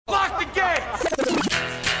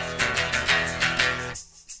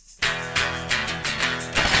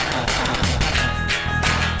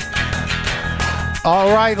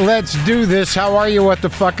All right, let's do this. How are you, what the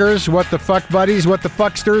fuckers, what the fuck buddies, what the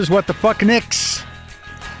fucksters, what the fuck nicks?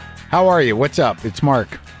 How are you? What's up? It's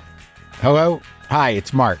Mark. Hello? Hi,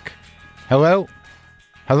 it's Mark. Hello?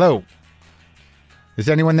 Hello? Is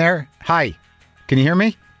anyone there? Hi. Can you hear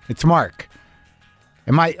me? It's Mark.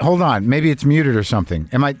 Hold on, maybe it's muted or something.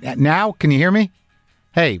 Now? Can you hear me?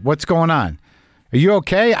 Hey, what's going on? Are you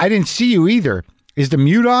okay? I didn't see you either. Is the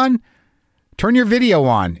mute on? Turn your video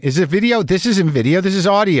on. Is it video? This isn't video. This is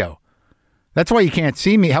audio. That's why you can't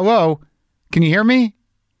see me. Hello? Can you hear me?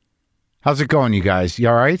 How's it going, you guys? You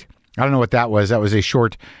all right? I don't know what that was. That was a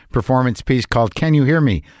short performance piece called Can You Hear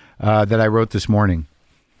Me that I wrote this morning.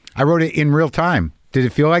 I wrote it in real time. Did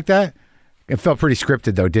it feel like that? It felt pretty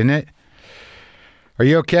scripted, though, didn't it? Are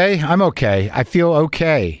you okay? I'm okay. I feel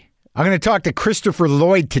okay. I'm going to talk to Christopher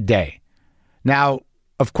Lloyd today. Now,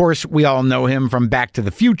 of course, we all know him from Back to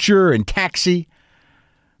the Future and Taxi.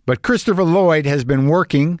 But Christopher Lloyd has been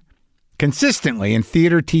working consistently in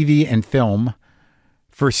theater, TV, and film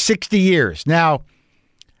for 60 years. Now,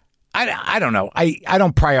 I don't know. I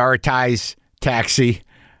don't prioritize Taxi.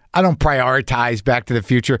 I don't prioritize Back to the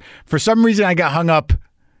Future. For some reason, I got hung up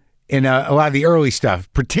in a lot of the early stuff.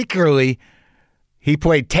 Particularly, he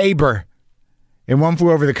played Tabor in One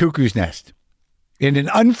Flew Over the Cuckoo's Nest in an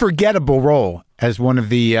unforgettable role as one of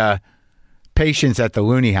the patients at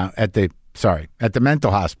the at the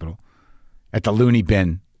mental hospital, at the loony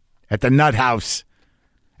bin, at the nut house,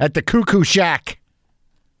 at the cuckoo shack,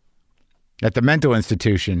 at the mental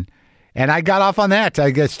institution. And I got off on that.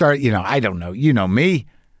 I got started, I don't know. You know me.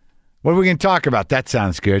 What are we going to talk about? That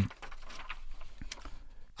sounds good.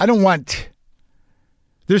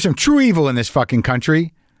 There's some true evil in this fucking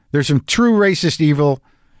country. There's some true racist evil.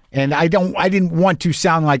 And I didn't want to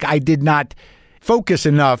sound like I did not focus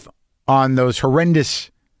enough on those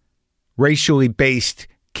horrendous racially based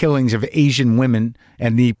killings of Asian women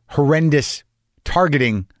and the horrendous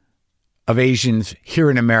targeting of Asians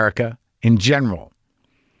here in America in general.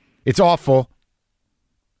 It's awful.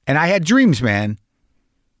 And I had dreams, man.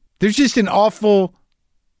 There's just an awful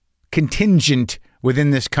contingent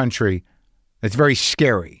within this country that's very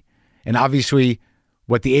scary. And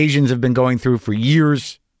what the Asians have been going through for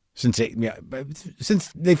years since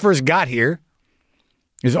they first got here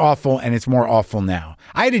is awful, and it's more awful now.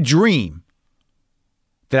 I had a dream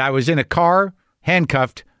that I was in a car,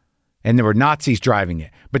 handcuffed, and there were Nazis driving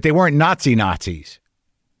it. But they weren't Nazis.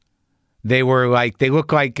 They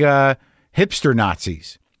looked like hipster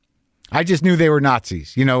Nazis. I just knew they were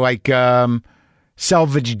Nazis, like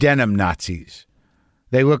selvage denim Nazis.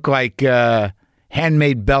 They look like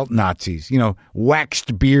handmade belt Nazis,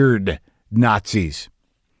 waxed beard Nazis,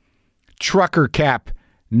 trucker cap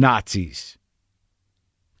Nazis,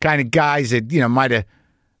 kind of guys that,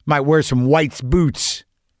 might wear some whites boots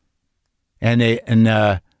and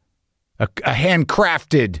a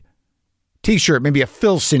handcrafted T-shirt, maybe a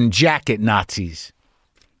Filson jacket Nazis.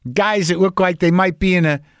 Guys that look like they might be in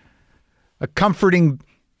a comforting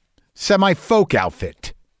semi-folk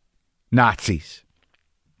outfit Nazis.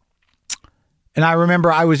 And I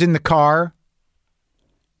remember I was in the car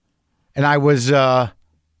and I was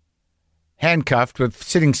handcuffed, but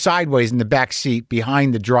sitting sideways in the back seat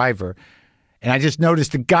behind the driver. And I just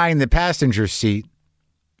noticed the guy in the passenger seat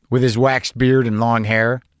with his waxed beard and long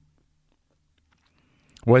hair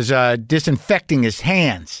was disinfecting his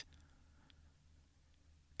hands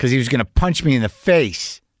because he was going to punch me in the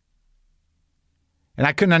face. And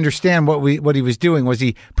I couldn't understand what he was doing. Was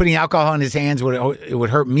he putting alcohol in his hands? It would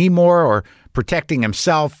hurt me more, or protecting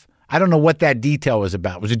himself? I don't know what that detail was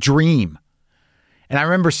about. It was a dream. And I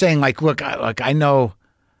remember saying, look, I know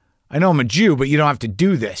I'm a Jew, but you don't have to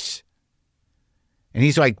do this. And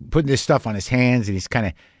he's putting this stuff on his hands, and he's kind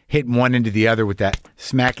of hitting one into the other with that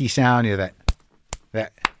smacky sound,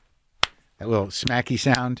 that little smacky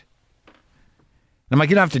sound. And I'm like,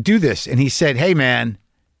 you don't have to do this. And he said, hey, man,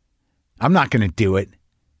 I'm not going to do it.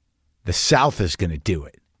 The South is going to do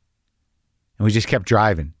it. And we just kept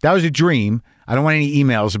driving. That was a dream. I don't want any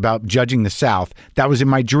emails about judging the South. That was in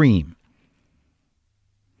my dream.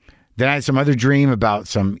 Then I had some other dream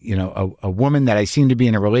about a woman that I seemed to be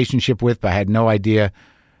in a relationship with, but I had no idea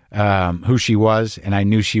who she was. And I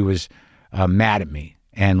knew she was mad at me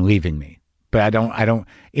and leaving me. But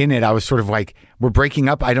in it, I was sort of like, we're breaking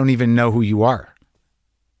up. I don't even know who you are.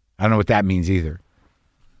 I don't know what that means either.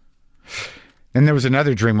 Then there was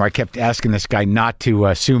another dream where I kept asking this guy not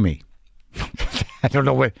to sue me. I don't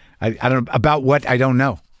know what, I don't about what, I don't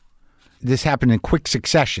know. This happened in quick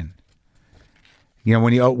succession.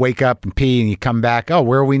 When you wake up and pee and you come back, oh,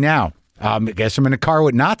 where are we now? I guess I'm in a car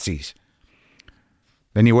with Nazis.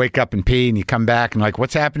 Then you wake up and pee and you come back and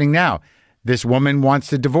what's happening now? This woman wants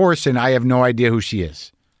to divorce, and I have no idea who she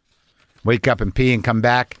is. Wake up and pee and come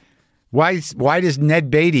back. Why does Ned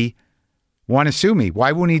Beatty want to sue me?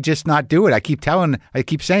 Why wouldn't he just not do it? I keep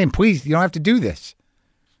saying, please, you don't have to do this.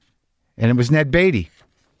 And it was Ned Beatty,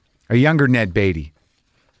 a younger Ned Beatty.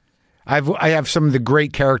 I have some of the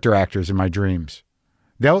great character actors in my dreams.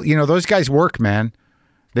 Those guys work, man.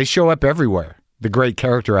 They show up everywhere. The great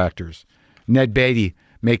character actors. Ned Beatty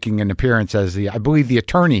making an appearance as I believe the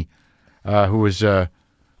attorney whose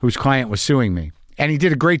client was suing me. And he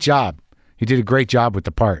did a great job. He did a great job with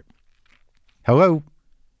the part. Hello?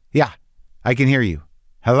 Yeah, I can hear you.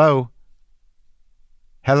 Hello?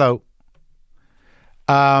 Hello?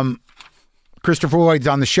 Christopher Lloyd's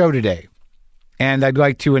on the show today. And I'd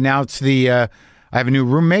like to announce I have a new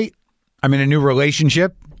roommate. I'm in a new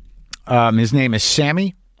relationship. His name is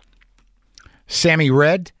Sammy. Sammy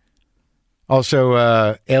Red.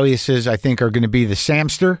 Also, aliases, I think, are going to be the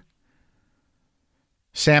Samster.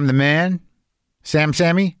 Sam the Man.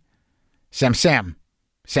 Sammy. Sammy.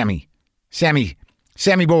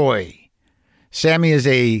 Sammy Boy. Sammy is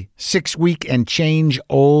a 6-week and change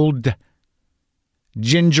old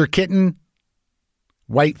ginger kitten.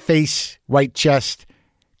 White face, white chest,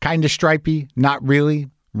 kind of stripy, not really,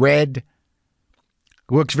 red.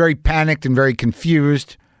 Looks very panicked and very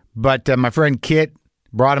confused, but my friend Kit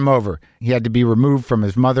brought him over. He had to be removed from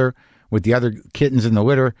his mother with the other kittens in the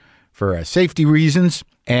litter for safety reasons,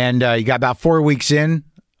 and he got about 4 weeks in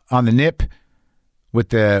on the nip with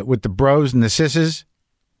the bros and the sisses.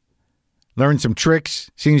 Learned some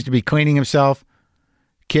tricks, seems to be cleaning himself.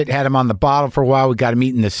 Kit had him on the bottle for a while. We got him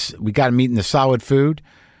eating the solid food.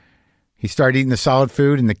 He started eating the solid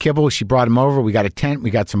food and the kibble. She brought him over. We got a tent.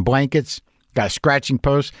 We got some blankets. Got a scratching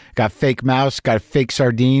post. Got a fake mouse. Got a fake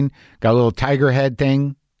sardine. Got a little tiger head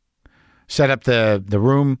thing. Set up the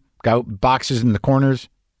room. Got boxes in the corners.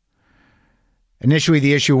 Initially,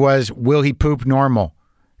 the issue was, will he poop normal?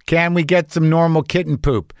 Can we get some normal kitten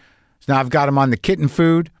poop? So now I've got him on the kitten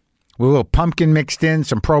food with a little pumpkin mixed in,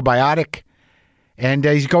 some probiotic. And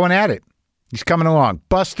he's going at it. He's coming along.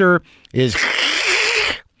 Buster is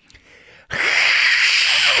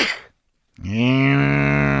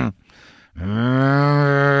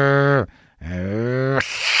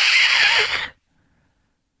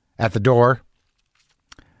at the door.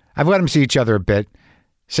 I've let him see each other a bit.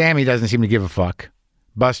 Sammy doesn't seem to give a fuck.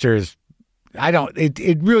 Buster is,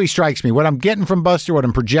 it really strikes me. What I'm getting from Buster, what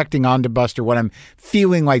I'm projecting onto Buster, what I'm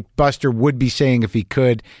feeling like Buster would be saying if he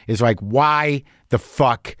could is like, why the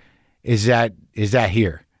fuck is that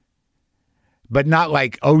here? But not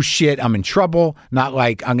like, oh shit, I'm in trouble. Not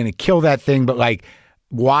like I'm going to kill that thing, but like,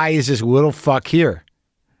 why is this little fuck here?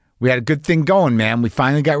 We had a good thing going, man. We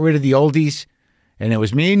finally got rid of the oldies, and it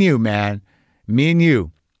was me and you, man. Me and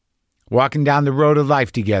you walking down the road of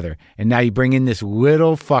life together. And now you bring in this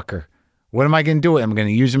little fucker. What am I going to do with him? I'm going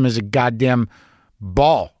to use him as a goddamn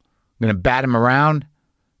ball. I'm going to bat him around. I'm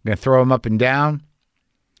going to throw him up and down.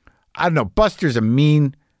 I don't know. Buster's a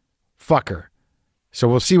mean fucker. So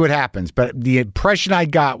we'll see what happens. But the impression I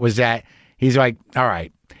got was that he's like, all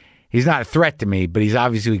right, he's not a threat to me, but he's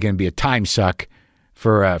obviously going to be a time suck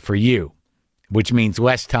for you, which means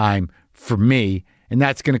less time for me. And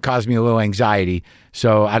that's going to cause me a little anxiety.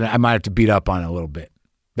 So I might have to beat up on it a little bit.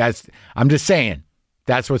 I'm just saying.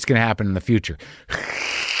 That's what's going to happen in the future.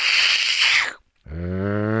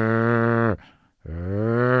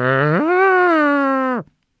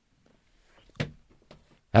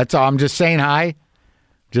 That's all. I'm just saying hi.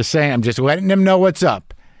 Just saying. I'm just letting them know what's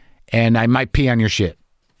up. And I might pee on your shit.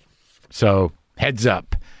 So heads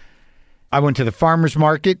up. I went to the farmer's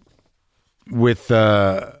market with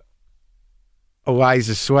Eliza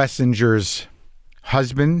Schlesinger's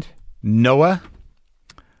husband, Noah.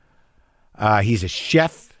 He's a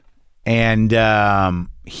chef, and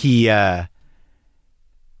he's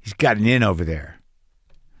got an inn over there.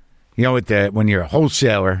 You know, when you're a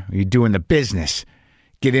wholesaler, you're doing the business,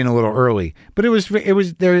 get in a little early. But it was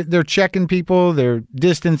they're checking people, they're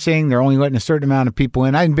distancing, they're only letting a certain amount of people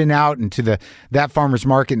in. I hadn't been out into that farmer's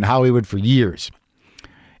market in Hollywood for years,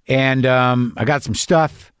 and I got some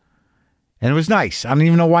stuff, and it was nice. I don't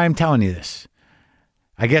even know why I'm telling you this.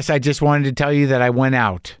 I guess I just wanted to tell you that I went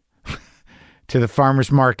out to the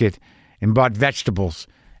farmer's market and bought vegetables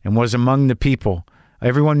and was among the people.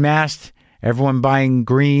 Everyone masked, everyone buying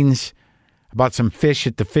greens. I bought some fish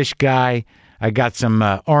at the fish guy. I got some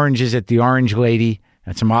oranges at the orange lady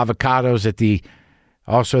and some avocados at the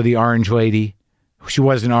orange lady. She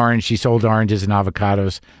wasn't orange. She sold oranges and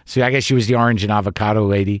avocados. So I guess she was the orange and avocado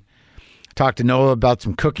lady. Talked to Noah about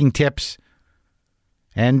some cooking tips.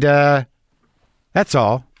 And that's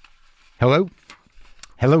all. Hello?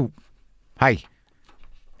 Hello? Hi.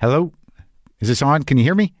 Hello? Is this on? Can you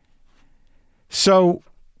hear me? So,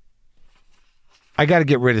 I got to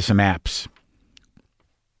get rid of some apps.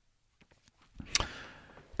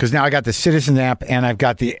 Because now I got the Citizen app and I've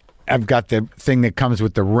got the thing that comes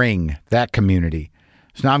with the Ring, that community.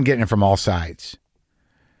 So now I'm getting it from all sides.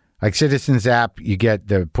 Like Citizen's app, you get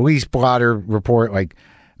the police blotter report, like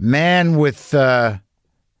man with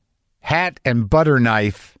hat and butter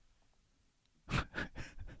knife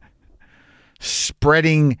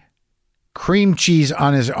spreading cream cheese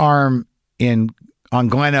on his arm on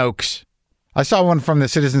Glen Oaks. I saw one from the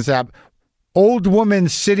Citizens app. Old woman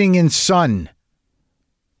sitting in sun.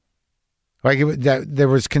 Like there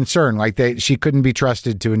was concern, like she couldn't be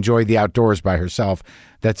trusted to enjoy the outdoors by herself,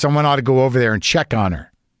 that someone ought to go over there and check on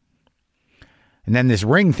her. And then this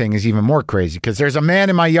Ring thing is even more crazy because there's a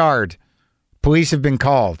man in my yard. Police have been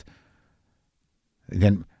called.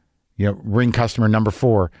 Then, Ring customer number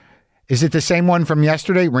 4. Is it the same one from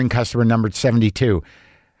yesterday? Ring customer number 72.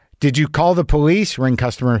 Did you call the police? Ring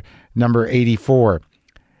customer number 84.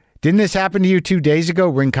 Didn't this happen to you 2 days ago?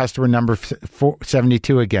 Ring customer number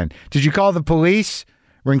 72 again. Did you call the police?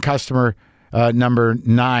 Ring customer number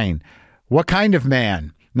 9. What kind of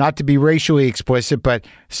man? Not to be racially explicit, but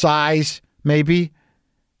size, maybe?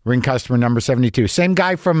 Ring customer number 72. Same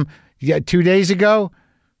guy from 2 days ago?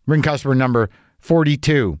 Ring customer number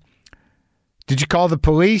 42. Did you call the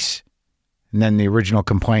police? And then the original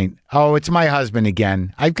complaint. Oh, it's my husband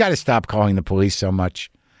again. I've got to stop calling the police so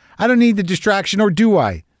much. I don't need the distraction, or do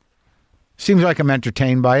I? Seems like I'm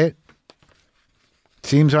entertained by it.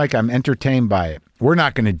 We're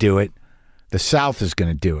not going to do it. The South is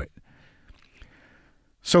going to do it.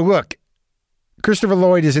 So look, Christopher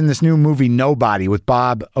Lloyd is in this new movie, Nobody, with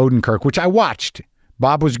Bob Odenkirk, which I watched.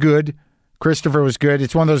 Bob was good. Christopher was good.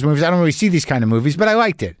 It's one of those movies. I don't really see these kind of movies, but I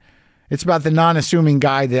liked it. It's about the non-assuming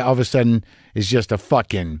guy that all of a sudden is just a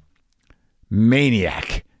fucking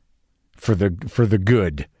maniac for the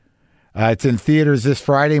good. It's in theaters this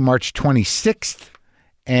Friday, March 26th,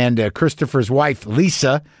 and Christopher's wife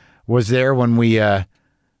Lisa was there when we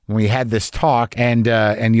had this talk,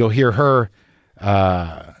 and you'll hear her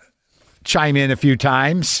chime in a few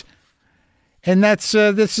times. And this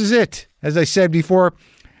is it. As I said before,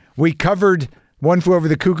 we covered One Flew Over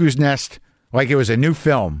the Cuckoo's Nest like it was a new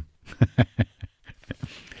film.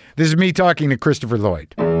 This is me talking to Christopher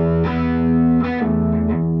Lloyd. Are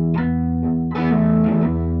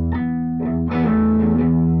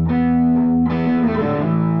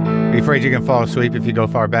you afraid you're going to fall asleep if you go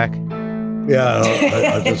far back? Yeah,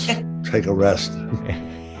 I just take a rest.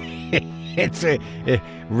 It's a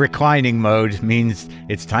reclining mode means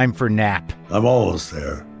it's time for nap. I'm almost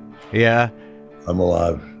there. Yeah? I'm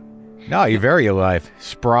alive. No, you're very alive.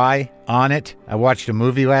 Spry, on it. I watched a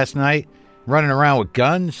movie last night. Running around with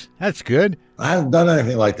guns. That's good. I haven't done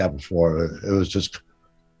anything like that before. It was just,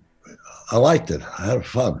 I liked it. I had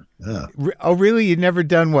fun. Yeah. Oh, really? You've never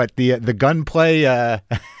done what? The gunplay? Well,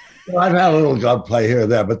 I've had a little gunplay here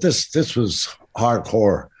and there, but this was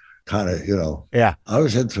hardcore kind of, Yeah. I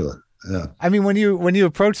was into it. Yeah. I mean, when you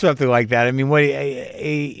approach something like that, I mean, what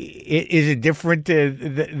is it different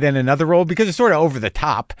than another role? Because it's sort of over the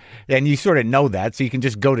top, and you sort of know that, so you can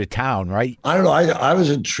just go to town, right? I don't know. I was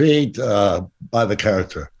intrigued by the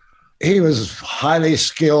character. He was highly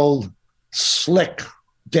skilled, slick,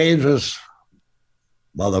 dangerous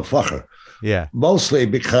motherfucker. Yeah. Mostly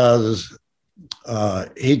because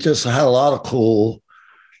he just had a lot of cool.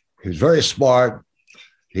 He was very smart.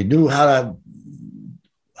 He knew how to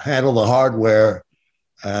handle the hardware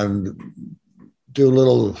and do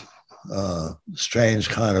little strange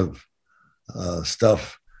kind of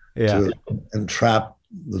stuff to entrap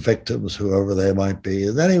the victims, whoever they might be.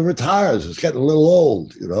 And then he retires. It's getting a little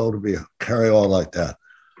old, to carry on like that.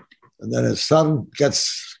 And then his son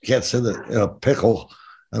gets in a pickle,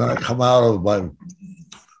 and I come out of my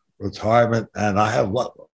retirement, and I have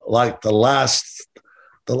like the last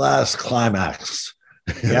climax.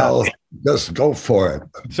 Just go for it.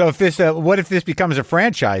 So if this, what if this becomes a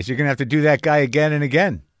franchise? You're gonna have to do that guy again and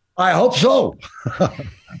again. I hope so.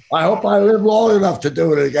 I hope I live long enough to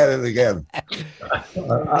do it again and again.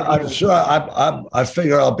 I'm sure. I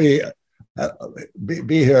figure I'll be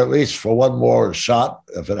here at least for one more shot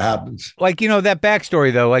if it happens. Like, that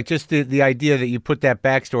backstory though, like just the idea that you put that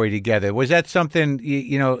backstory together, was that something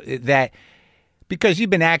that, because you've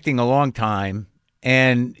been acting a long time,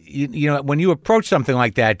 and when you approach something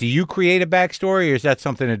like that, do you create a backstory, or is that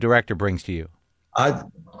something a director brings to you?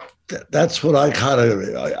 That's what I kind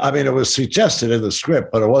of. I mean, it was suggested in the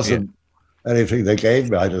script, but it wasn't anything they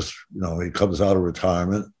gave me. I just, he comes out of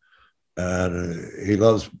retirement, and he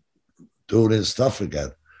loves doing his stuff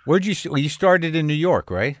again. You started in New York,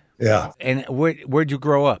 right? Yeah. And where'd you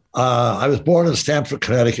grow up? I was born in Stamford,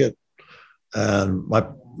 Connecticut, and my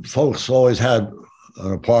folks always had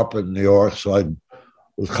an apartment in New York, so I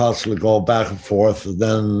was constantly going back and forth. And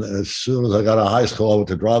then as soon as I got out of high school, I went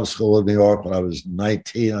to drama school in New York when I was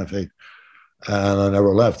 19, I think, and I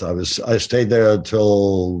never left. I stayed there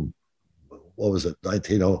until, what was it,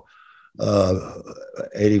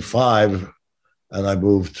 1985, and I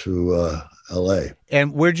moved to L.A.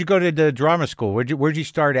 And where'd you go to the drama school? Where'd you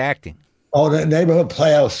start acting? Oh, the neighborhood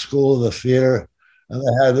playhouse school in the theater, and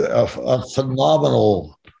they had a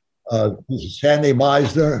phenomenal Sandy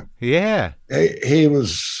Meisner. Yeah. He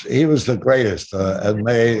was the greatest, and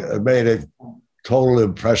made a total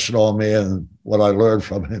impression on me and what I learned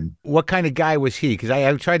from him. What kind of guy was he? Because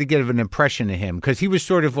I tried to get an impression of him, because he was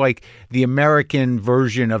sort of like the American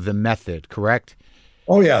version of the Method, correct?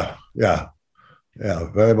 Oh yeah,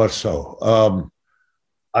 very much so.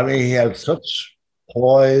 I mean, he had such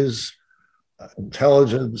poise,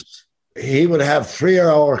 intelligence. He would have a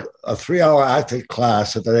 3-hour acting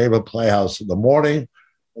class at the neighborhood playhouse in the morning,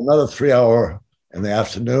 another 3-hour in the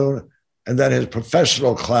afternoon, and then his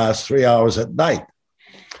professional class 3 hours at night.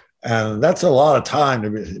 And that's a lot of time to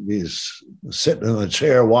be sitting in the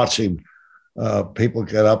chair watching people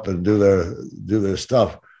get up and do their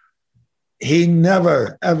stuff. He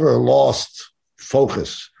never ever lost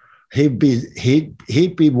focus. He'd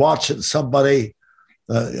be watching somebody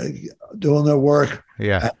doing their work,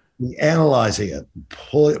 analyzing it,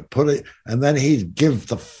 put it, and then he'd give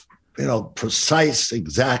the precise,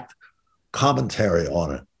 exact commentary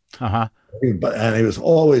on it. Uh-huh. And he was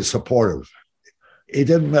always supportive. He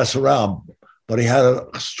didn't mess around, but he had an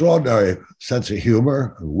extraordinary sense of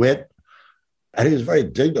humor and wit. And he was very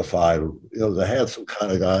dignified. He was a handsome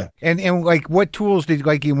kind of guy. And like, what tools did,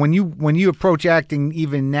 like, when you approach acting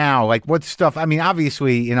even now, like, what stuff? I mean,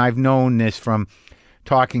 obviously, and I've known this from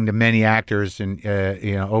talking to many actors and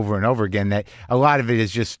over and over again, that a lot of it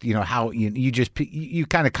is just how you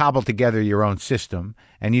kind of cobble together your own system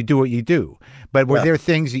and you do what you do. But were there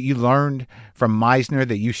things that you learned from Meisner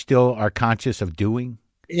that you still are conscious of doing?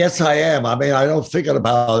 Yes, I am. I mean, I don't think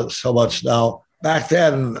about it so much now. Back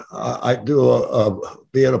then, I do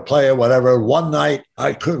being a player, whatever. One night,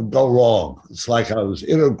 I couldn't go wrong. It's like I was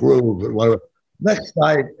in a groove and whatever. Next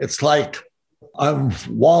night, it's like I'm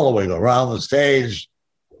wallowing around the stage,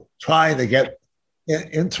 trying to get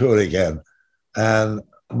into it again. And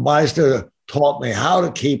Meisner taught me how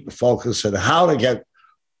to keep the focus and how to get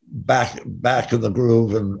back in the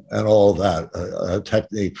groove and all of that, a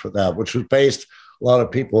technique for that, which was based. A lot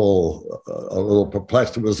of people a little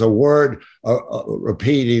perplexed. It was a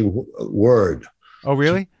repeating word. Oh,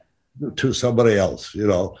 really? To somebody else,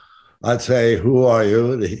 I'd say, "Who are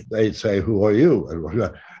you?" And they'd say, "Who are you?"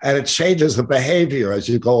 And it changes the behavior as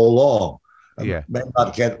you go along. Yeah. It may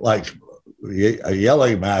not get like a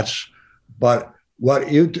yelling match, but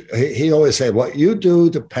he always said, what you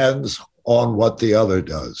do depends on what the other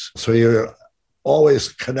does. So you're always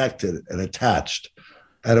connected and attached.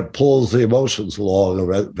 And it pulls the emotions along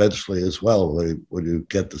eventually as well when you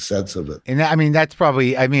get the sense of it. And it's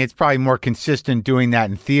probably more consistent doing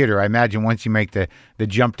that in theater. I imagine once you make the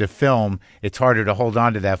jump to film, it's harder to hold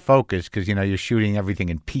on to that focus because, you're shooting everything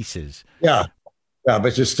in pieces. Yeah. Yeah.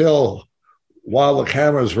 But you still, while the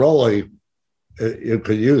camera's rolling, you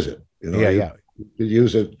could use it. You could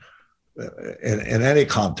use it in any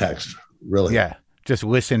context, really. Yeah. Just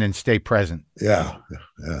listen and stay present. Yeah.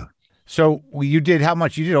 So you did how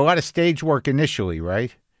much? You did a lot of stage work initially,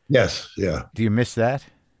 right? Yes, yeah. Do you miss that?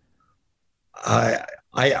 I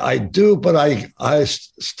do, but I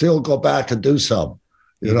still go back and do some.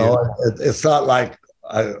 It's not like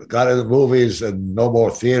I got into movies and no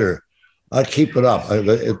more theater. I keep it up.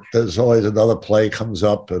 There's always another play comes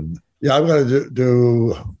up, and I'm going to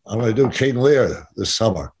do King Lear this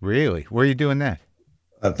summer. Really? Where are you doing that?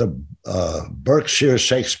 At the Berkshire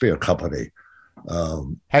Shakespeare Company.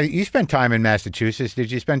 You spent time in Massachusetts?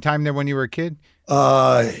 Did you spend time there when you were a kid?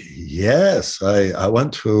 Yes. I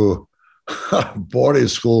went to boarding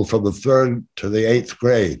school from the 3rd to the 8th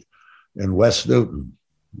grade in West Newton,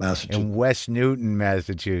 Massachusetts. In West Newton,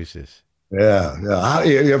 Massachusetts. Yeah.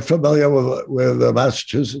 You're familiar with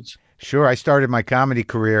Massachusetts? Sure. I started my comedy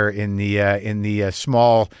career in the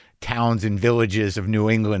small towns and villages of New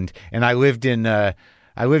England, and I lived in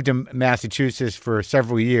Massachusetts for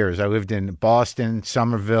several years. I lived in Boston,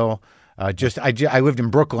 Somerville. I lived in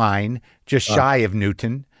Brookline, just shy of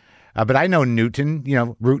Newton. But I know Newton,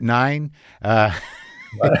 Route 9. And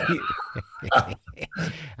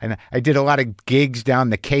I did a lot of gigs down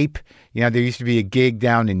the Cape. There used to be a gig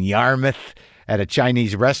down in Yarmouth. at a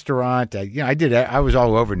Chinese restaurant. I did. I was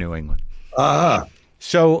all over New England. Uh-huh.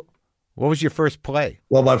 So, what was your first play?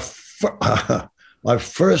 Well, my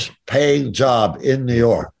first paying job in New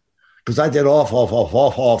York, because I did off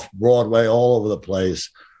Broadway all over the place.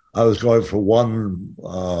 I was going from one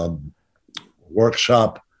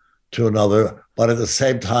workshop to another, but at the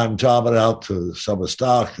same time jobbing out to summer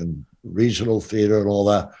stock and regional theater and all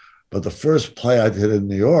that. But the first play I did in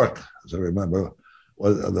New York, as I remember,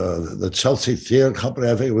 was the Chelsea Theater Company.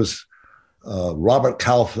 I think it was Robert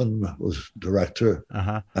Kaufman was director,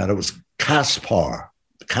 and it was Casper,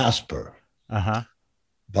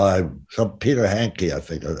 by some Peter Hankey, I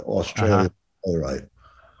think, an Australian playwright.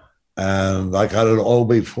 And I got an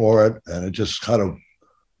Obie for it, and it just kind of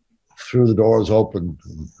threw the doors open.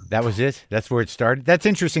 That was it? That's where it started? That's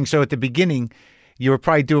interesting. So at the beginning, you were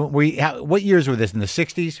probably doing, what years were this, in the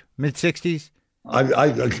 60s, mid-60s?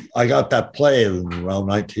 I got that play in around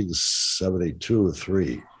 1972 or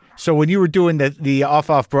 3. So when you were doing the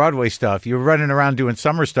off Broadway stuff, you were running around doing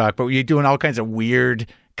summer stock, but were you doing all kinds of weird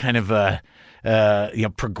kind of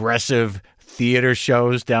progressive theater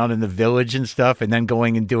shows down in the Village and stuff, and then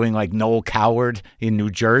going and doing like Noel Coward in New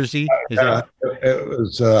Jersey? It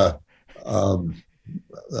was a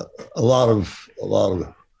lot of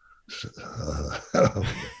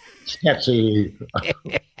sketchy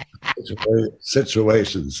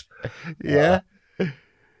situations. Yeah.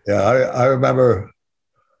 I remember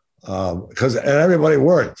because everybody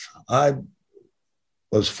worked. I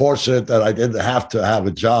was fortunate that I didn't have to have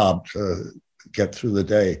a job to get through the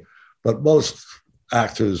day. But most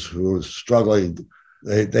actors who are struggling,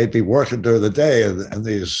 they'd be working during the day, and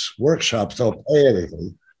these workshops don't pay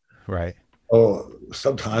anything. Right. So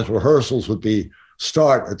sometimes rehearsals would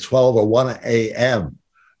start at 12 or 1 a.m.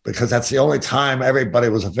 because that's the only time everybody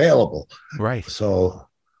was available. Right. So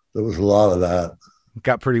there was a lot of that.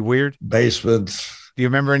 Got pretty weird. Basements. Do you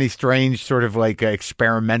remember any strange sort of like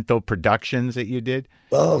experimental productions that you did?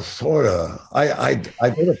 Well, sort of. I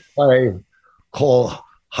did a play called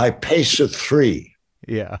Hypatia 3.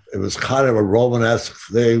 Yeah. It was kind of a Romanesque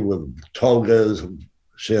thing with togas and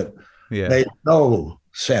shit. Yeah. Made no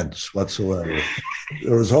sense whatsoever.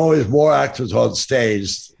 There was always more actors on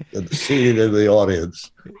stage than seated in the audience.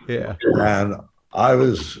 Yeah. And I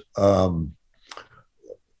was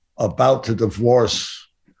about to divorce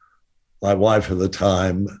my wife at the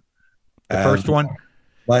time. The first one?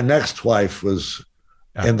 My next wife was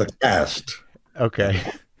in the cast. Okay.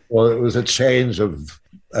 Well, it was a change of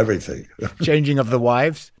everything. Changing of the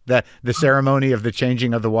wives? The ceremony of the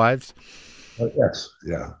changing of the wives? Yes,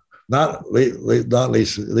 yeah. Not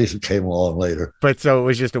Lisa. Lisa came along later. But so it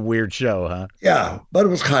was just a weird show, huh? Yeah, but it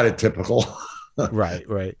was kind of typical. Right.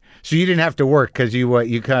 So you didn't have to work because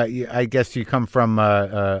I guess you come from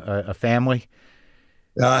a family?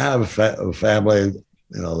 Yeah, I have a family.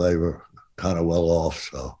 They were kind of well off.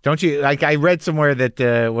 So don't you? Like I read somewhere that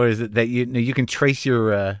what is it that you can trace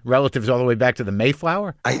your relatives all the way back to the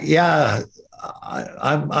Mayflower? I'm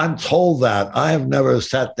told that. I have never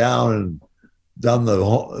sat down and done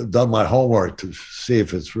my homework to see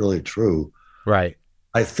if it's really true. Right.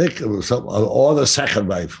 I think it was something, or the second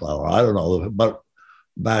Mayflower. I don't know, but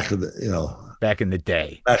back in the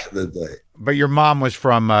day. But your mom was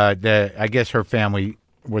from I guess her family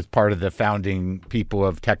was part of the founding people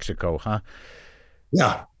of Texaco, huh?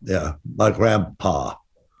 Yeah. My grandpa.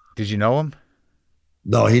 Did you know him?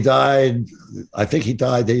 No, he died. I think he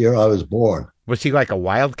died the year I was born. Was he like a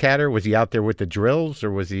wildcatter? Was he out there with the drills,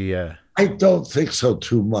 or was he? I don't think so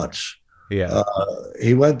too much. Yeah.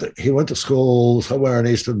 He went to school somewhere in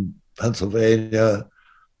eastern Pennsylvania,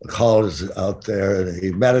 a college out there, and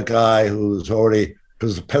he met a guy who was already,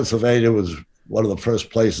 because Pennsylvania was one of the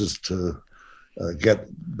first places to get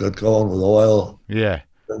going with oil. Yeah.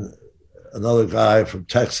 And another guy from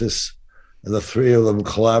Texas, and the three of them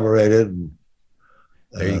collaborated.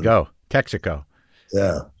 There you go, Texaco.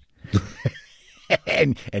 Yeah.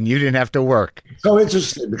 and you didn't have to work. So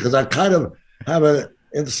interesting, because I kind of have an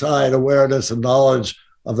inside awareness and knowledge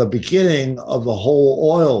of the beginning of the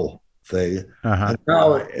whole oil thing, and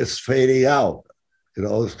now it's fading out.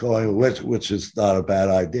 It's going, which is not a bad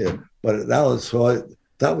idea, but now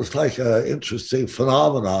that was like an interesting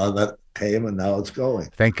phenomenon that came, and now it's going.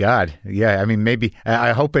 Thank God. Yeah, I mean, maybe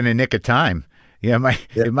I hope in a nick of time. Yeah,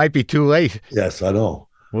 it might be too late. Yes, I know.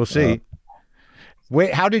 We'll see.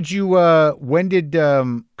 Wait, how did you? When did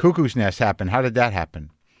Cuckoo's Nest happen? How did that happen?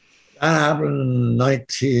 That happened in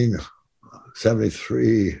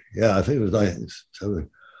 1973. Yeah, I think it was 1970.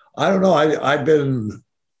 I don't know. I've been.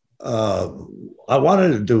 I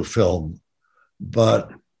wanted to do film,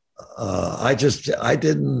 but I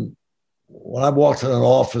didn't. When I walked in an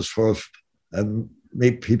office for and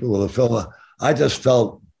meet people with a film. I just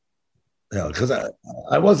felt, because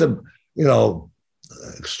I wasn't, what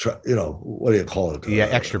do you call it? Yeah,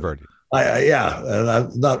 extroverted. And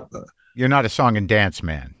I'm not. You're not a song and dance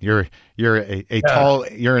man. You're a tall,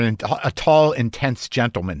 a tall, intense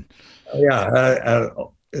gentleman. Yeah,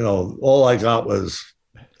 all I got was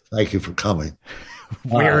thank you for coming.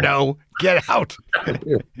 Weirdo, get out.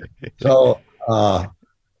 So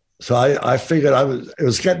I figured it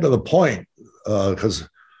was getting to the point because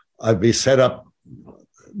I'd be set up,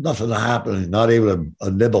 nothing happening, not even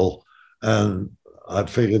a nibble. And I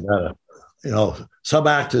figured that, some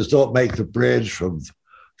actors don't make the bridge from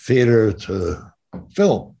theater to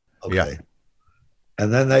film. Okay. Yeah.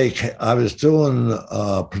 And then I was doing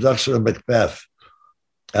a production of Macbeth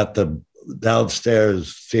at the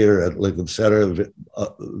downstairs theater at Lincoln Center.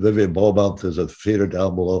 Vivian Beaumont, there's a theater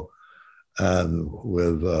down below, and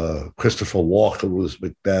with Christopher Walken was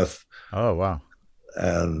Macbeth. Oh, wow.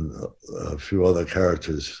 And a few other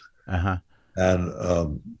characters. Uh-huh.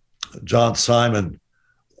 And John Simon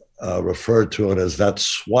referred to it as that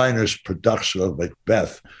Swiner's production of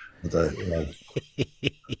Macbeth.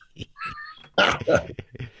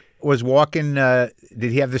 Was Walken,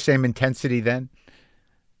 did he have the same intensity then?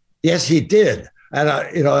 Yes, he did. And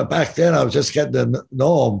back then I was just getting to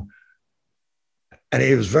know him, and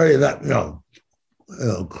he was very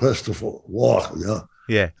Christopher Walken.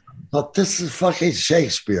 Yeah. But this is fucking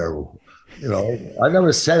Shakespeare. I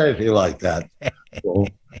never said anything like that.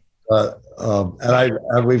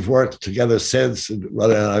 And we've worked together since, and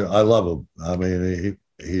I love him. I mean,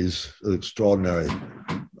 he's an extraordinary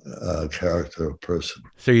character person.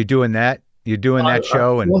 So you're doing that? You're doing that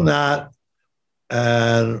show? Doing that,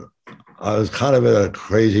 and I was kind of in a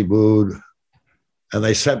crazy mood, and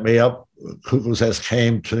they set me up. Cuckoo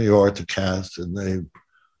came to New York to cast, and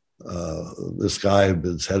this guy had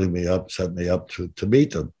been set me up to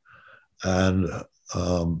meet them, and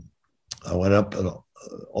I went up and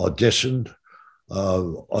auditioned.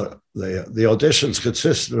 The auditions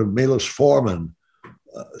consisted of Milos Forman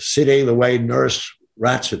sitting the way Nurse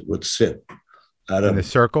Ratched would sit in the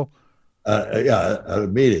circle. At a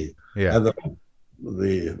meeting. Yeah, and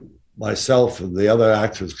myself and the other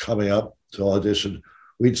actors coming up to audition,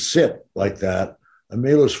 we'd sit like that, and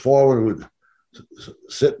Milos Forman would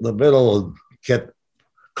sit in the middle and get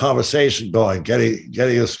conversation going,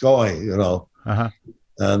 getting us going, Uh-huh.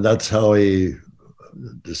 And that's how he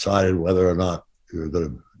decided whether or not you were going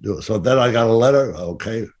to do it. So then I got a letter.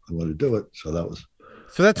 Okay, I'm going to do it. So that was.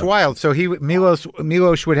 So that's wild. So Milos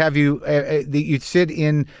would have you. You'd sit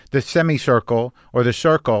in the semicircle or the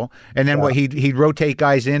circle, and then he'd rotate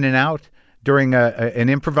guys in and out during an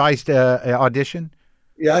improvised audition.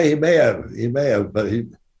 Yeah, he may have, but he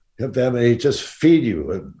just feed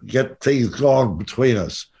you and get things going between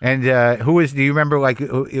us. And do you remember? Like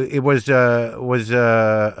it was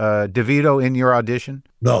DeVito in your audition?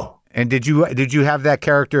 No. And did you have that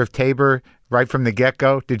character of Tabor right from the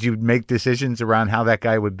get-go? Did you make decisions around how that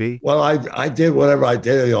guy would be? Well, I did whatever I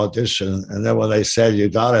did in the audition, and then when they said you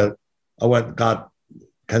got it, I went and got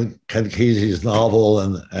Ken Kesey's novel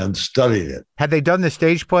and studied it. Had they done the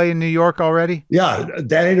stage play in New York already? Yeah,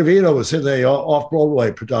 Danny DeVito was in the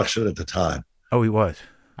off-Broadway production at the time. Oh, he was.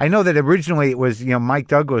 I know that originally it was, Mike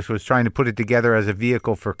Douglas was trying to put it together as a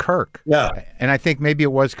vehicle for Kirk. Yeah. And I think maybe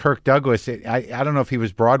it was Kirk Douglas. I don't know if he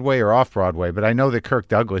was Broadway or off-Broadway, but I know that Kirk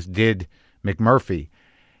Douglas did McMurphy.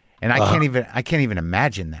 And I can't even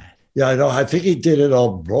imagine that. Yeah, I know. I think he did it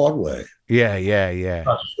on Broadway. Yeah. I'm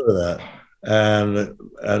not sure of that. And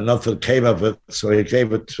nothing came of it, so he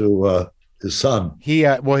gave it to his son.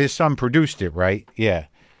 His son produced it, right? Yeah.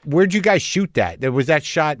 Where'd you guys shoot that? Was that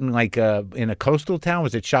shot in in a coastal town?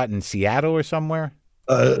 Was it shot in Seattle or somewhere?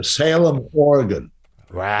 Salem, Oregon.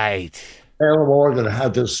 Right. Salem, Oregon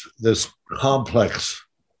had this complex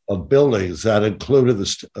of buildings that included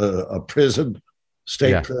a prison,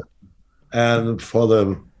 state prison, and for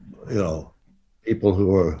the people who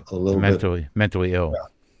were a little mentally ill. Yeah.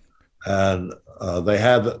 And they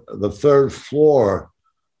had the third floor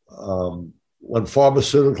when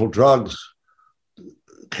pharmaceutical drugs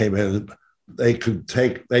came in. They could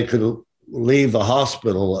leave the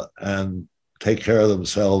hospital and take care of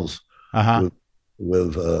themselves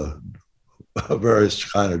with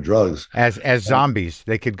various kind of drugs as zombies.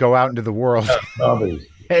 They could go out into the world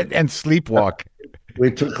and sleepwalk. We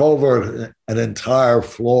took over an entire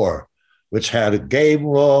floor, which had a game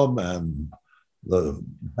room and the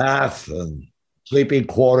bath and sleeping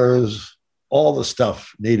quarters, all the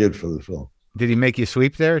stuff needed for the film. Did he make you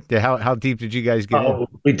sleep there? How deep did you guys get in?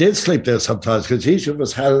 We did sleep there sometimes because each of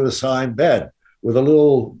us had an assigned bed with a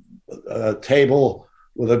little table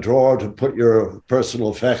with a drawer to put your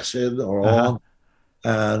personal effects in or on,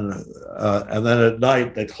 and then at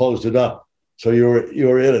night they closed it up, so you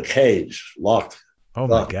were in a cage, locked. Oh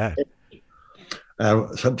my God!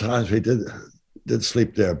 And sometimes we did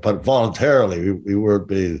sleep there, but voluntarily. We weren't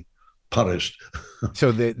being punished.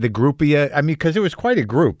 So the group of you, I mean, because it was quite a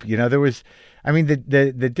group. You know, there was, I mean,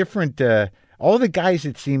 the different, all the guys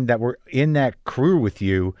it seemed that were in that crew with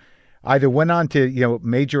you either went on to, you know,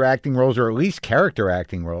 major acting roles or at least character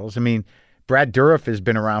acting roles. I mean, Brad Dourif has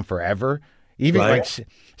been around forever. Even like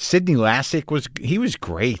Sidney Lassick was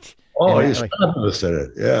great. Oh, he's fabulous in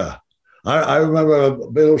it. Yeah. I remember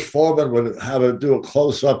Milos Forman would have to do a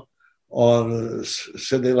close up on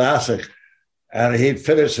Sidney Lassick, and he'd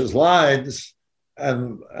finish his lines,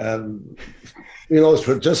 and Milos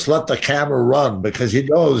would just let the camera run because he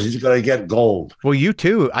knows he's going to get gold. Well, you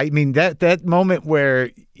too. I mean, that moment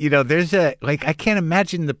where, you know, there's I can't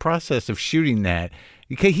imagine the process of shooting that.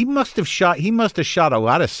 Okay, he must have shot a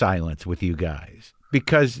lot of silence with you guys,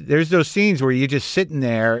 because there's those scenes where you're just sitting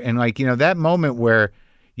there and, like, you know, that moment where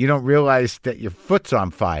you don't realize that your foot's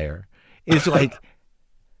on fire is like,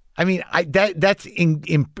 I mean,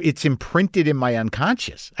 it's imprinted in my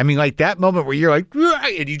unconscious. I mean, like that moment where you're like,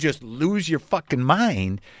 and you just lose your fucking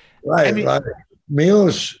mind. Right, I mean, right.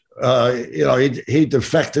 Milos, you know, he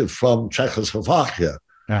defected from Czechoslovakia.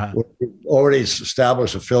 Where he already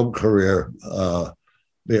established a film career.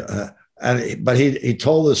 But he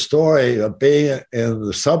told the story of being in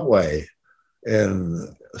the subway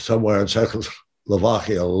somewhere in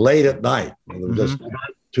Czechoslovakia late at night. There were just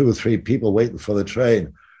 2 or 3 people waiting for the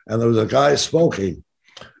train, and there was a guy smoking,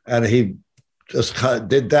 and he just kind of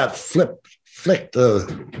did that, flicked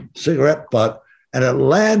the cigarette butt, and it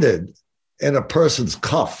landed in a person's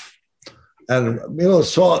cuff. And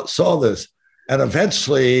Milos saw this, and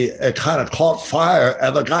eventually it kind of caught fire,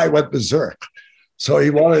 and the guy went berserk. So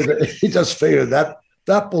he just figured that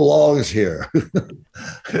belongs here.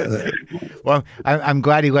 Well, I'm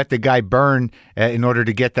glad he let the guy burn in order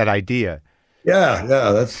to get that idea. Yeah,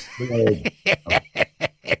 that's.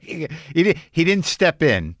 He didn't step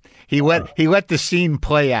in. He let the scene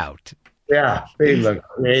play out. Yeah, being the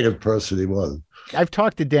creative person he was. I've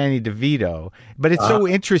talked to Danny DeVito, but it's so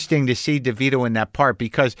interesting to see DeVito in that part,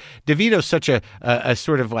 because DeVito's such a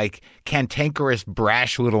sort of like cantankerous,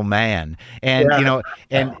 brash little man, and you know,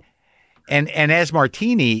 and as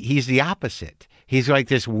Martini, he's the opposite. He's like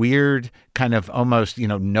this weird kind of almost, you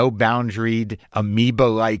know, no boundaried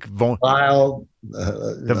amoeba-like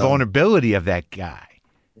the vulnerability of that guy.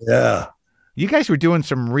 Yeah. You guys were doing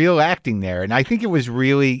some real acting there, and I think it was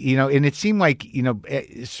really, you know, and it seemed like, you know,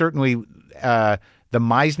 certainly the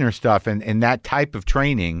Meisner stuff and that type of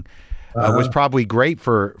training was probably great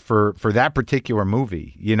for that particular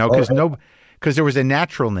movie, you know, because there was a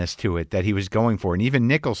naturalness to it that he was going for. And even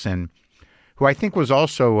Nicholson, who I think was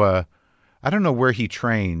also, I don't know where he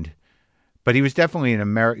trained, but he was definitely an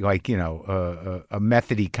American, like, you know, a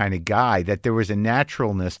methody kind of guy, that there was a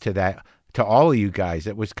naturalness to that, to all of you guys.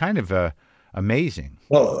 That was kind of amazing.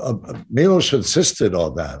 Well, Milos insisted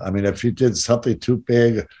on that. I mean, if you did something too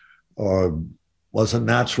big or wasn't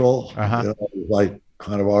natural, you know, like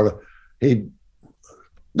kind of art,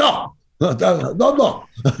 no.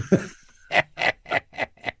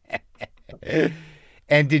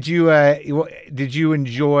 And did you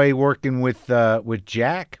enjoy working with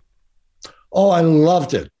Jack? Oh, I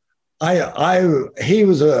loved it. He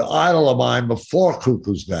was an idol of mine before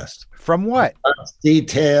Cuckoo's Nest. From what?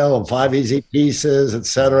 Detail and 5 Easy Pieces,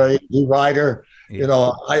 etc. E Writer. You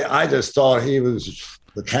know, I just thought he was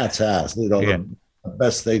the cat's ass. You know, the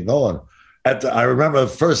best thing going. I remember the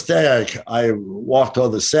first day I walked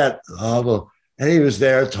on the set, and he was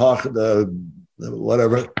there talking to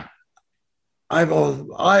whatever.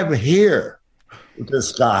 I'm here with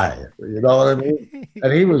this guy. You know what I mean?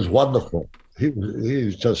 And he was wonderful. He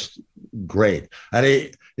was just great. And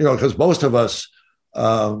he, you know, because most of us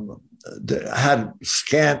had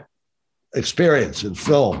scant experience in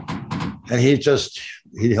film, and he'd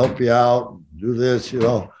help you out, do this, you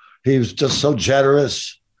know. He was just so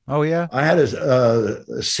generous. Oh yeah. I had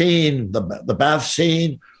a scene, the bath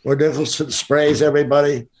scene where Nicholson sprays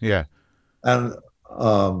everybody. Yeah. And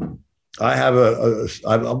I have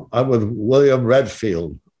I'm with William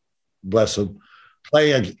Redfield, bless him,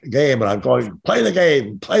 playing a game, and I'm going, play the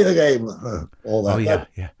game, all that. Oh yeah,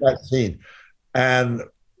 that scene. And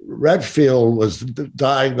Redfield was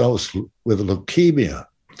diagnosed with leukemia,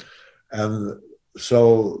 and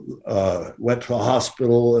so went to a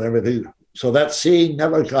hospital and everything. So that scene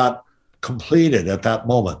never got completed at that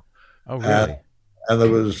moment. Oh, really? And there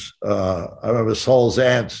was, I remember Saul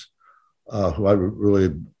Zantz, who I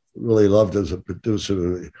really really loved as a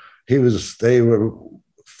producer. They were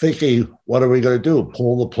thinking, what are we going to do?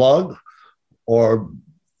 Pull the plug, or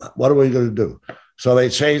what are we going to do? So they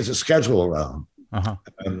changed the schedule around. Uh-huh.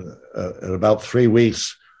 And in about 3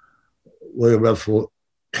 weeks, William Russell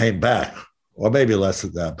came back, or maybe less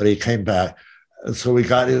than that, but he came back. And so we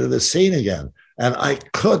got into the scene again. And I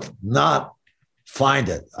could not find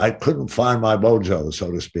it. I couldn't find my mojo,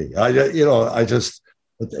 so to speak. I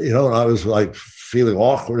was like feeling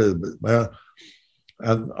awkward, and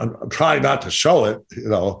I'm trying not to show it,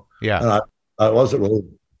 Yeah. And I wasn't really,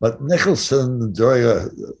 but Nicholson during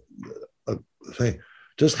a thing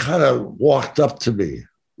just kind of walked up to me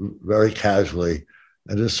very casually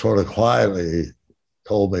and just sort of quietly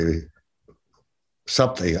told me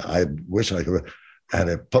something I wish I could, and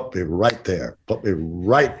it put me right there, put me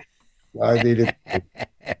right where I needed to.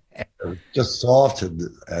 Just soft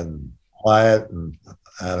and quiet, and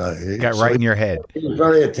got right in your head. He was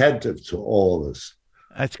very attentive to all of us.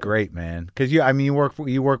 That's great, man. Because you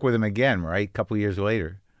work with him again, right? A couple years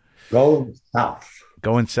later. Going south.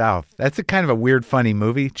 Going south. That's a kind of a weird, funny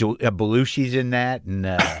movie. Belushi's in that, and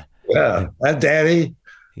yeah, and Danny.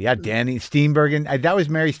 Yeah, Danny Steenburgen. That was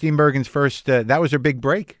Mary Steenburgen's first. That was her big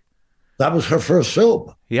break. That was her first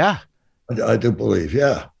film. Yeah, I do believe.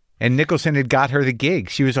 Yeah. And Nicholson had got her the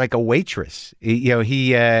gig. She was like a waitress.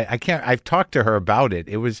 I've talked to her about it.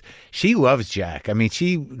 She loves Jack. I mean,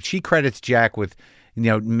 she credits Jack with,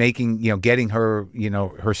 getting her,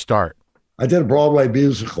 her start. I did a Broadway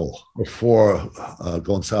musical before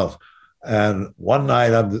Going South. And one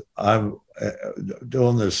night I'm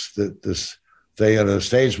doing this thing, and the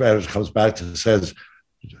stage manager comes back and says,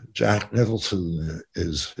 Jack Nicholson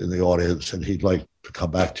is in the audience and he'd like to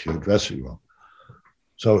come back to your dressing room.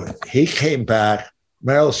 So he came back.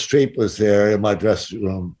 Meryl Streep was there in my dressing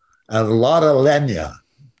room, and Lotte Lenya.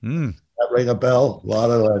 That ring a bell?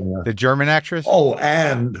 Lotte Lenya. The German actress? Oh,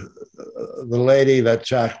 and the lady that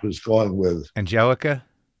Jack was going with. Angelica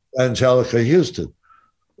Houston.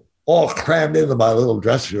 All crammed into my little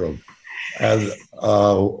dressing room. And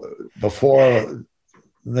before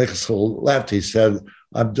Nicholson left, he said,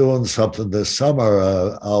 I'm doing something this summer.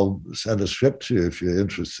 I'll send a script to you if you're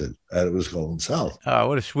interested. And it was Going South. Oh,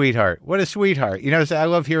 what a sweetheart. What a sweetheart. I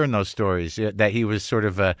love hearing those stories that he was sort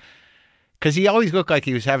of because he always looked like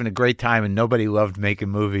he was having a great time, and nobody loved making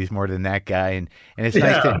movies more than that guy. And it's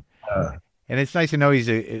nice to know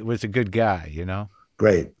he was a good guy,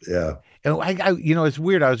 Great. Yeah. And it's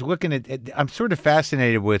weird. I was looking at I'm sort of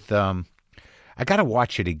fascinated with, I got to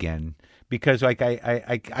watch it again. Because I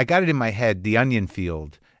got it in my head, The Onion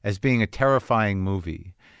Field, as being a terrifying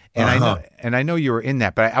movie, and I know you were in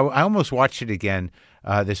that, but I almost watched it again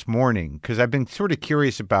this morning because I've been sort of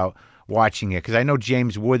curious about watching it because I know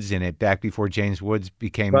James Woods in it back before James Woods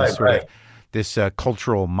became this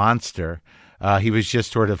cultural monster. He was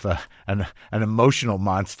just sort of an emotional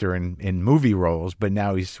monster in movie roles, but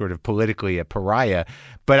now he's sort of politically a pariah.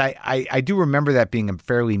 But I do remember that being a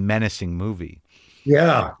fairly menacing movie.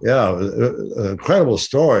 Yeah, an incredible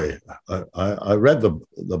story. I read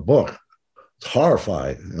the book. It's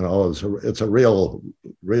horrifying. It's a real.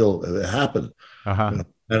 It happened. Uh-huh.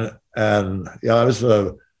 And I was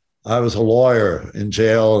a lawyer in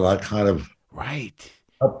jail, and I kind of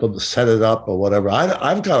helped them set it up or whatever.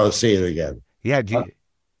 I've got to see it again. Yeah.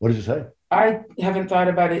 What did you say? I haven't thought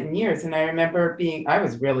about it in years, and I remember I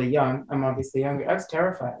was really young. I'm obviously younger. I was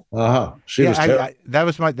terrified. She was terrified.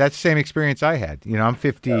 That's the same experience I had. I'm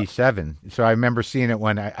 57, so I remember seeing it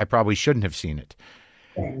when I probably shouldn't have seen it.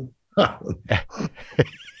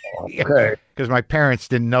 Okay. Because my parents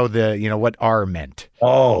didn't know what R meant.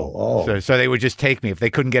 Oh. So they would just take me if they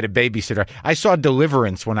couldn't get a babysitter. I saw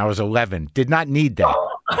Deliverance when I was 11. Did not need that.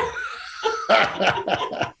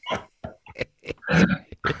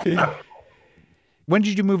 When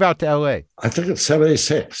did you move out to L.A.? I think it's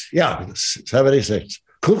 76. Yeah, 76.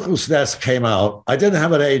 Cuckoo's Nest came out. I didn't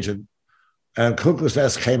have an agent, and Cuckoo's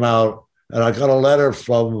Nest came out, and I got a letter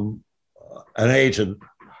from an agent,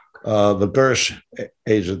 the Gersh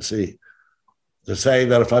agency, to say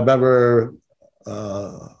that if I'm ever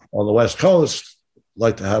on the West Coast, I'd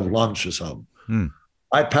like to have lunch or something.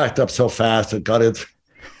 I packed up so fast and got into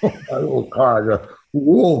my little car.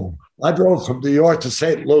 Whoa. I drove from New York to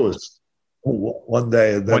St. Louis one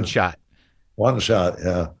day. And then One shot,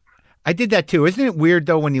 yeah. I did that too. Isn't it weird,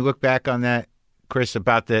 though, when you look back on that, Chris,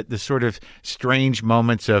 about the sort of strange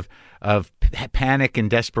moments of panic and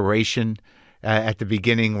desperation at the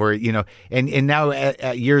beginning where, and now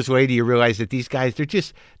years later you realize that these guys, they're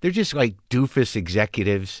just like doofus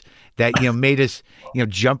executives that, made us,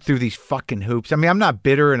 jump through these fucking hoops. I mean, I'm not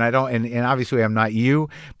bitter and I don't, and obviously I'm not you,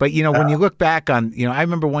 but when you look back on, I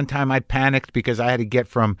remember one time I panicked because I had to get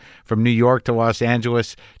from New York to Los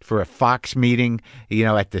Angeles for a Fox meeting,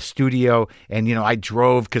 at the studio. And, I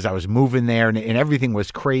drove because I was moving there and everything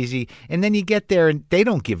was crazy. And then you get there and they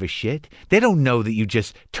don't give a shit. They don't know that you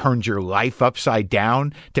just turned your life upside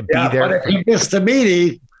down to be there. But if you miss the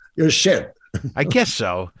meeting, you're shit. I guess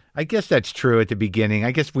so. I guess that's true at the beginning.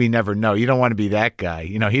 I guess we never know. You don't want to be that guy.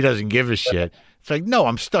 He doesn't give a shit. It's like, no,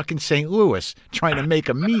 I'm stuck in St. Louis trying to make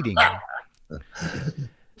a meeting.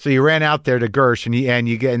 So you ran out there to Gersh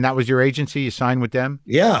and that was your agency? You signed with them?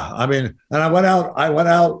 Yeah. I mean, and I went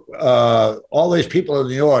out, all these people in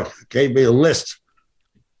New York gave me a list,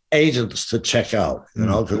 agents to check out,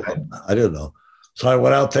 because I didn't know. So I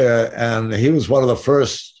went out there and he was one of the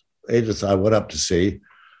first agents I went up to see.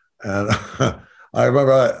 And I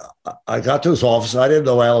remember I got to his office. I didn't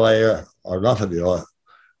know LA or nothing,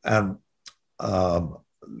 and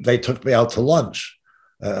they took me out to lunch,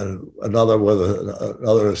 and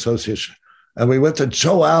another association, and we went to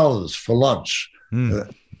Joe Allen's for lunch,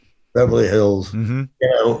 Beverly Hills,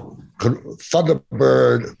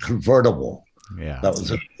 Thunderbird convertible. Yeah, that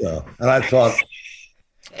was it. And I thought,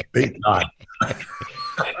 big time.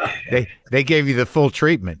 They gave you the full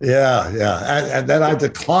treatment. Yeah. And then I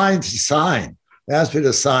declined to sign. They asked me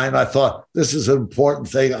to sign. I thought, this is an important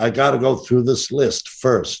thing. I got to go through this list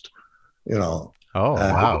first, Oh,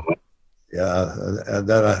 wow. Yeah.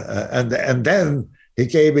 And then he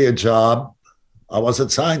gave me a job. I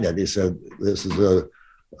wasn't signed yet. He said, this is a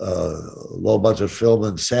low budget film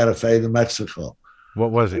in Santa Fe, New Mexico.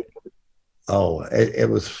 What was it? Oh, it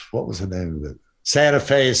was, what was the name of it? Santa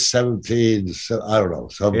Fe 17, I don't know.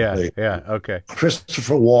 Something. Yeah, okay.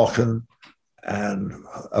 Christopher Walken and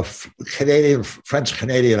a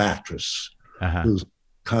French-Canadian actress who's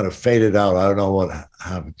kind of faded out. I don't know what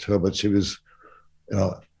happened to her, but she was,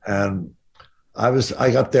 and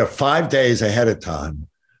I got there 5 days ahead of time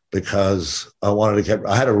because I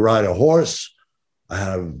had to ride a horse. I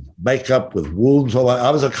had makeup with wounds. I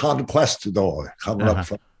was a conquistador coming up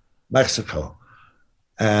from Mexico.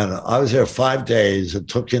 And I was there 5 days and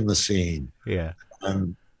took in the scene. Yeah.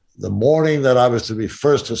 And the morning that I was to be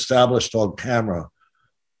first established on camera,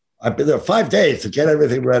 I'd been there 5 days to get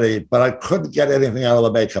everything ready, but I couldn't get anything out of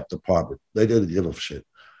the makeup department. They didn't give a shit.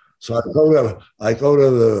 So I go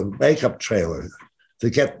to the makeup trailer to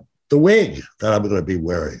get the wig that I'm going to be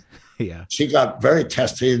wearing. Yeah. She got very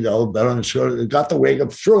testy, got the wig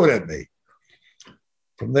and threw it at me.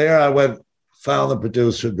 From there, I found the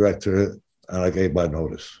producer, director, and I gave my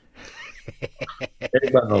notice.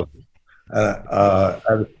 And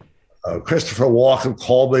Christopher Walken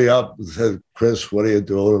called me up and said, Chris, what are you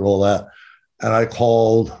doing and all that? And I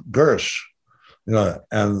called Gersh, and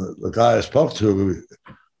the guy I spoke to,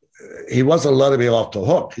 he wasn't letting me off the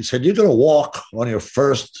hook. He said, you're going to walk on your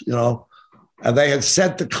first, and they had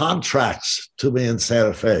sent the contracts to me in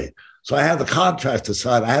Santa Fe. So I had the contracts to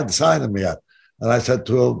sign. I hadn't signed them yet. And I said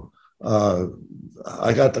to him,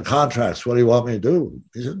 I got the contracts. What do you want me to do?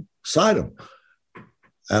 He said, sign them.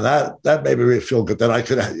 And that made me feel good that I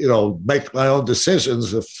could, make my own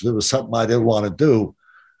decisions if there was something I didn't want to do.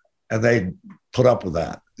 And they put up with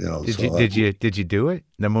that, Did you do it,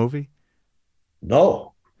 the movie?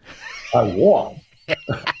 No, I won.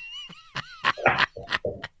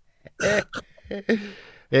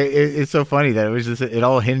 It's so funny that it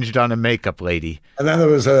all hinged on a makeup lady. And then there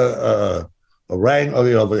was a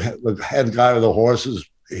the head guy with the horses.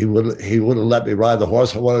 He wouldn't let me ride the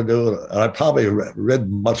horse I wanted to do, and I probably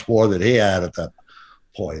ridden much more than he had at that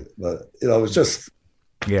point. But it was just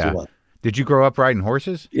too much. Did you grow up riding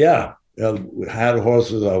horses? Yeah, we had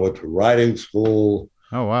horses. I went to riding school.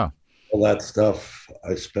 Oh wow, all that stuff.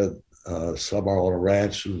 I spent summer on a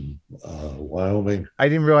ranch in Wyoming. I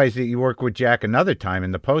didn't realize that you worked with Jack another time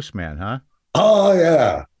in The Postman, huh? Oh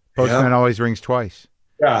yeah, Postman always rings twice.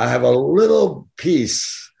 Yeah, I have a little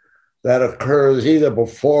piece that occurs either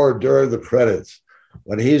before or during the credits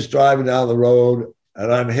when he's driving down the road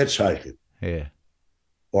and I'm hitchhiking. Yeah.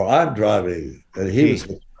 Or I'm driving and he's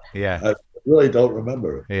hitchhiking. Yeah. I really don't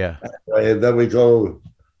remember. Yeah. Anyway, and then we go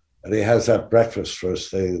and he has that breakfast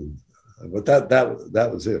first thing. But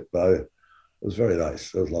that was it. But it was very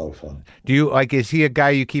nice. It was a lot of fun. Do you is he a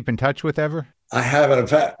guy you keep in touch with ever? I haven't. In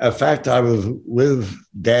fact, I was with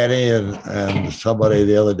Danny and somebody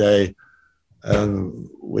the other day, and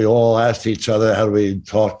we all asked each other how do we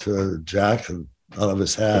talk to Jack, and none of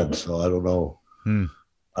us had. So I don't know.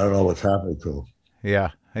 I don't know what's happening to him.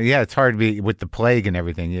 Yeah. It's hard to be with the plague and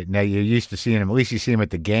everything. Now you're used to seeing him. At least you see him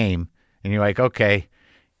at the game, and you're like, okay,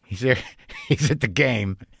 he's there. He's at the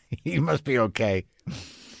game. He must be okay.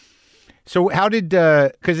 So how did,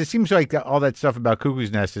 because it seems like all that stuff about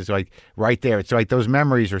Cuckoo's Nest is like right there. It's like those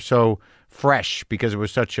memories are so fresh because it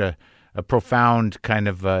was such a profound kind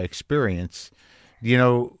of experience.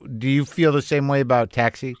 Do you feel the same way about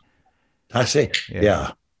Taxi? Taxi?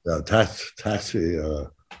 Yeah. Taxi.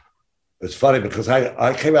 It's funny because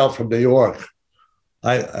I came out from New York.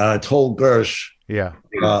 I told Gersh,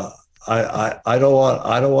 I don't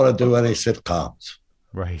want to do any sitcoms.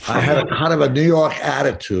 Right. I had a kind of a New York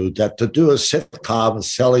attitude that to do a sitcom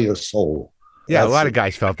is selling your soul. Yeah, a lot of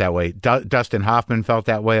guys felt that way. Dustin Hoffman felt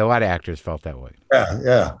that way. A lot of actors felt that way.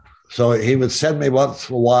 Yeah. So he would send me once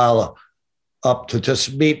in a while up to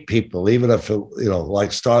just meet people, even if it,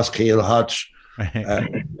 like Starsky and Hutch,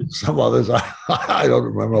 and some others. I don't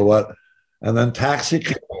remember what. And then Taxi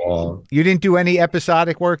came along. You didn't do any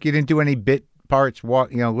episodic work. You didn't do any bit parts.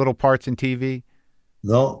 Little parts in TV.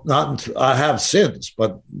 No, not until, I have since,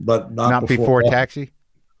 but not before Taxi.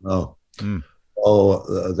 No.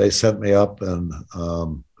 So they sent me up, and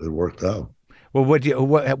it worked out. Well,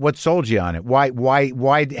 what sold you on it? Why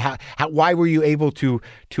were you able to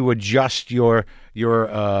adjust your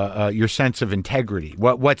sense of integrity?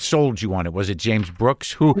 What sold you on it? Was it James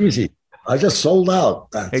Brooks? Who? Easy. I just sold out.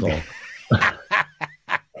 That's all.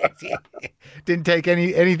 Didn't take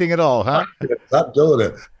anything at all, huh? Stop doing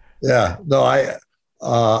it. Yeah. No, I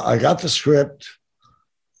got the script,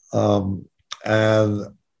 and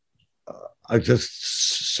I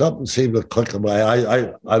just something seemed to click in my.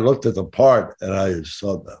 I looked at the part and I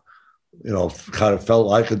saw, kind of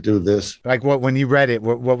felt I could do this. Like when you read it,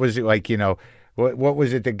 what was it like? What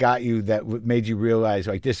was it that got you, that made you realize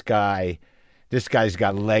like this guy's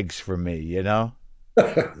got legs for me? I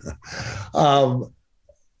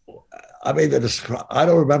mean, I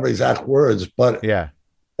don't remember exact words, but yeah.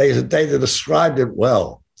 They described it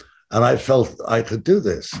well, and I felt I could do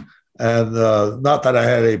this. And not that I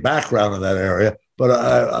had any background in that area, but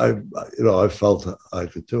I felt I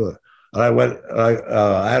could do it. And I went.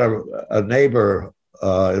 I had a neighbor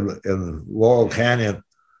in Laurel Canyon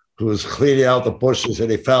who was cleaning out the bushes, and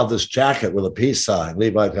he found this jacket with a peace sign,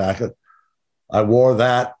 Levi jacket. I wore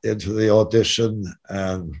that into the audition,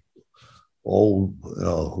 and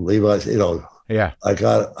Levi's. Yeah, I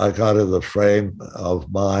got in the frame of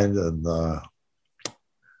mind, and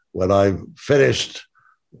when I finished,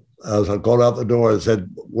 I was going out the door and said,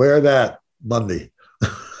 "Wear that Monday."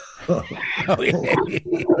 That's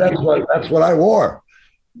what I wore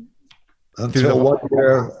until one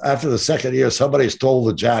year. After the second year, somebody stole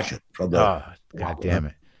the jacket from the. Oh, God damn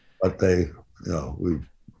it! But they, we.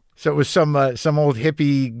 So it was some old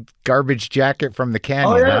hippie garbage jacket from the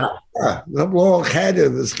canyon. Oh yeah, huh? From Laurel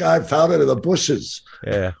Canyon. This guy found it in the bushes.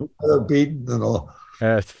 Yeah, beaten and all.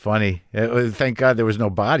 That's funny. Thank God there was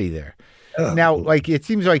no body there. Yeah. Now, like it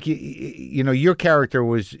seems like your character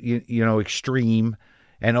was extreme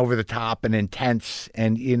and over the top and intense,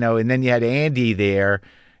 and and then you had Andy there,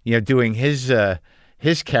 doing his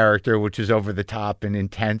character, which was over the top and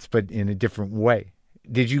intense, but in a different way.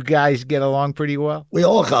 Did you guys get along pretty well? We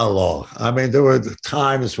all got along. I mean, there were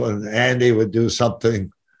times when Andy would do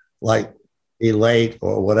something like be late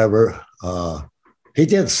or whatever. He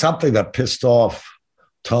did something that pissed off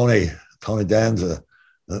Tony Danza.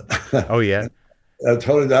 Oh, yeah?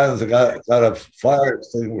 Tony Danza got a fire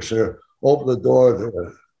extinguisher, opened the door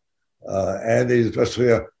to Andy's dressed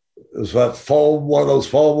here. It was one of those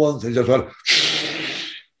foam ones. He just went,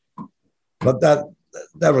 but that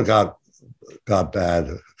never got bad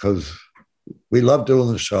because we loved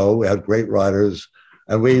doing the show. We had great writers,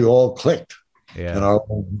 and we all clicked in our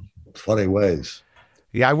own funny ways.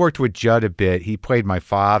 Yeah, I worked with Judd a bit. He played my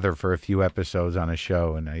father for a few episodes on a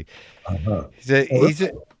show, and he's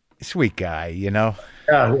a sweet guy, Yeah.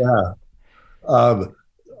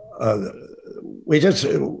 We just,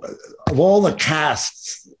 of all the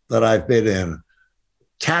casts that I've been in,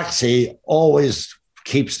 Taxi always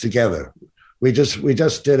keeps together. We just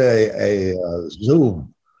did a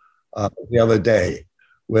Zoom the other day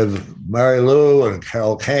with Mary Lou and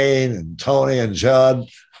Carol Kane and Tony and Judd.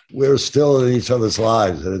 We're still in each other's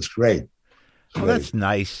lives, and it's great. Well, that's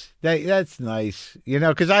nice. That's nice.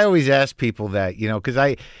 Because I always ask people that, because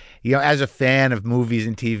I, as a fan of movies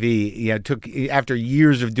and TV, took after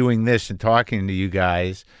years of doing this and talking to you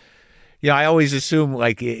guys, I always assume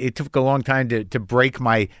like it took a long time to break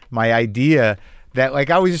my idea that like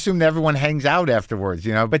I always assume that everyone hangs out afterwards,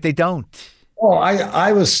 but they don't. Oh,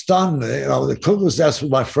 I was stunned. The Cuckoo's Nest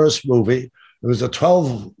was my first movie. It was a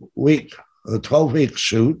 12-week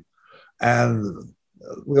shoot, and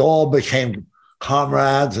we all became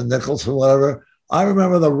comrades and Nicholson, whatever. I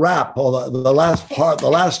remember the rap, or the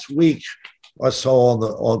last week I saw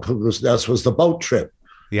on Cuckoo's Nest was the boat trip.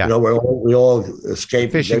 Yeah. Where we all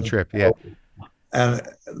escaped. Fishing trip, yeah. And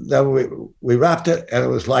then we wrapped it, and it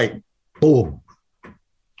was like, boom,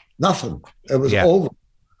 nothing. It was over.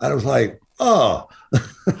 And it was like, oh.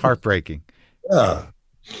 Heartbreaking. Yeah.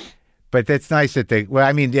 But that's nice that the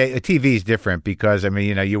TV is different because,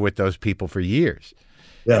 you're with those people for years.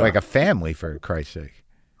 Yeah. Like a family, for Christ's sake.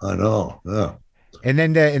 I know, yeah. And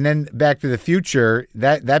then Back to the Future,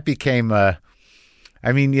 that became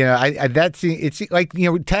it's like,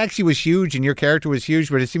 Taxi was huge and your character was huge,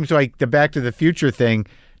 but it seems like the Back to the Future thing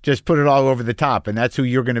just put it all over the top, and that's who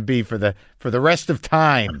you're going to be for the rest of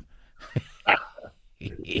time.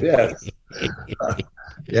 Yes.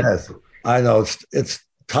 Yes. I know it's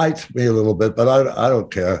tight to me a little bit, but I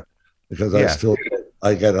don't care because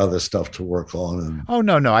I get other stuff to work on. And oh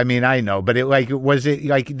no, I know, but was it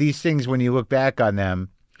like these things when you look back on them?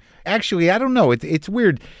 Actually, I don't know. It's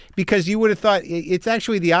weird because you would have thought it's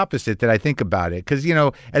actually the opposite that I think about it. Because,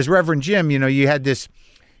 as Reverend Jim, you had this,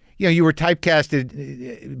 you were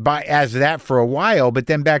typecasted as that for a while, but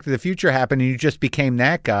then Back to the Future happened and you just became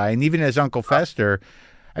that guy. And even as Uncle Fester,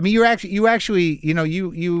 you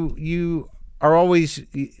are always,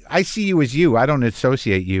 I see you as you. I don't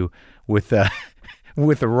associate you with a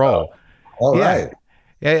role. All right.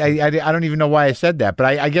 I don't even know why I said that, but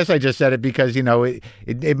I guess I just said it because, you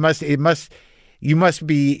must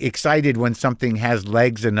be excited when something has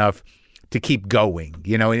legs enough to keep going,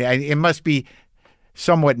 it must be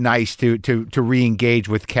somewhat nice to re-engage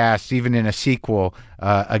with casts, even in a sequel,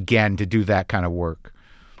 again, to do that kind of work.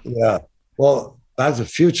 Yeah. Well, Back to the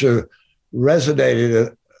Future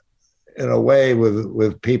resonated in a way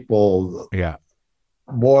with people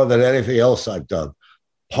more than anything else I've done,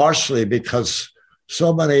 partially because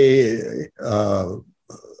so many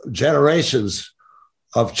generations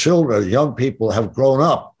of children, young people, have grown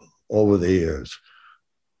up over the years,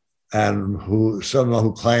 and some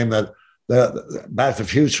who claim that Back to the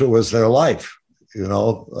Future was their life,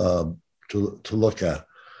 to look at,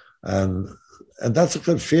 and that's a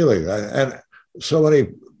good feeling. And so many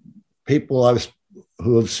people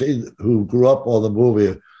who grew up on the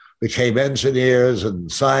movie became engineers and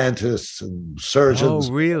scientists and surgeons.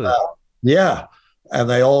 Oh, really? Yeah. And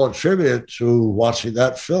they all attribute it to watching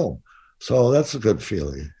that film. So that's a good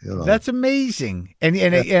feeling, That's amazing. And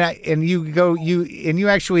you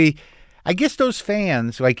actually, I guess those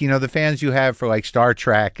fans, the fans you have for like Star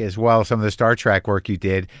Trek as well, some of the Star Trek work you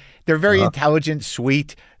did, they're very intelligent,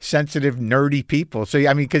 sweet, sensitive, nerdy people. So,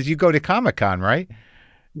 because you go to Comic-Con, right?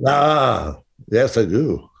 Yes, I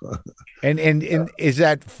do. And is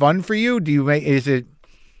that fun for you? Is it?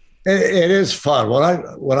 It is fun.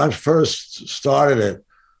 When I first started it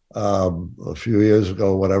a few years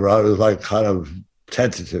ago, whatever, I was like kind of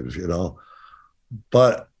tentative,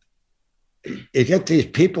 But you get these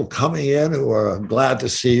people coming in who are glad to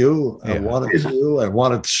see you and want to see you and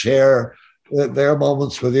want to share their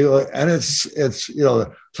moments with you. And it's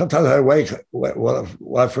sometimes I when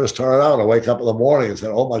I first started out, I wake up in the morning and say,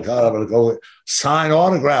 oh my God, I'm going to go sign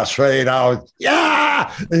autographs for 8 hours.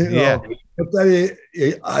 Yeah. But then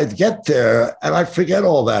I'd get there and I forget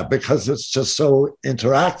all that because it's just so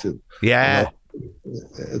interactive. Yeah.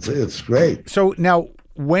 It's great. So now,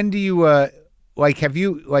 when do you, have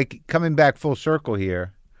you, coming back full circle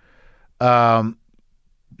here, do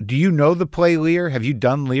you know the play Lear? Have you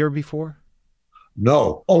done Lear before?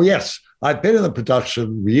 No. Oh, yes. I've been in the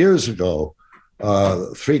production years ago,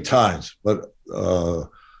 3 times, but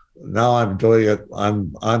now I'm doing it.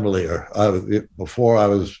 I'm Lear. Before I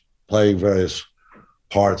was playing various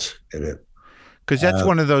parts in it. Because that's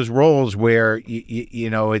one of those roles where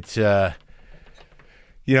it's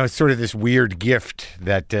it's sort of this weird gift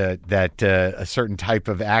that a certain type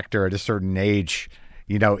of actor at a certain age,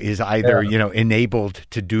 is either enabled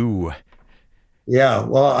to do. Yeah,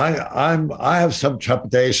 well, I have some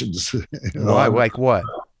trepidations. Why? Like what?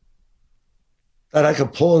 That I can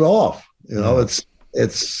pull it off.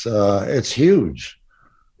 It's huge.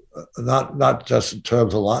 Not just in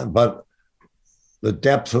terms of line, but the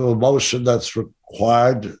depth of emotion that's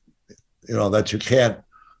required. That you can't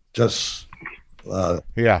just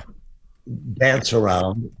dance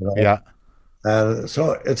around. Yeah, and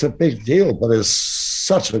so it's a big deal, but it's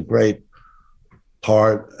such a great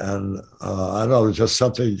part, and I don't know, just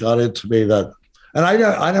something got into me that, and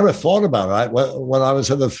I never thought about it. When I was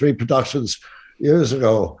in the 3 productions years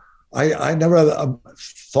ago, I never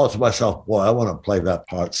thought to myself, boy, I want to play that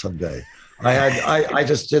part someday. I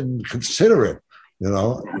just didn't consider it,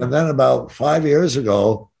 And then about 5 years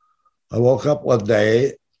ago, I woke up one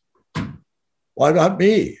day. Why not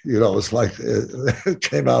me? It's like it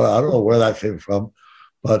came out. I don't know where that came from,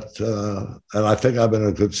 But and I think I'm in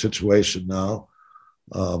a good situation now,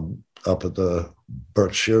 up at the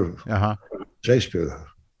Berkshire Shakespeare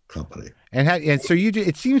Company. And so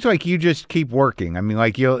it seems like you just keep working. I mean,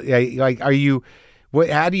 like are you?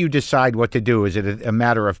 How do you decide what to do? Is it a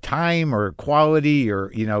matter of time or quality,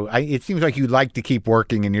 or it seems like you like to keep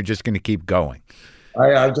working and you're just going to keep going.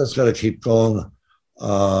 I'm just going to keep going.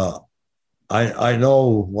 I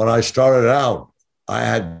know when I started out, I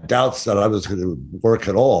had doubts that I was going to work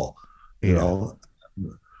at all. You know,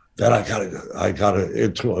 then I got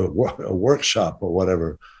into a workshop or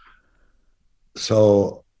whatever.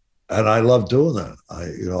 So, and I love doing that.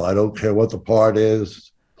 I don't care what the part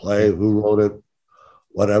is, play, who wrote it,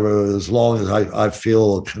 whatever. As long as I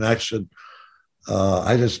feel a connection,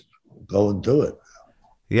 I just go and do it.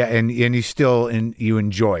 Yeah, and you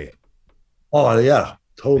enjoy it. Oh yeah,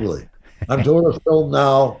 totally. I'm doing a film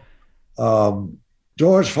now.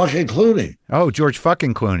 George fucking Clooney. Oh, George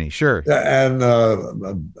fucking Clooney, sure. And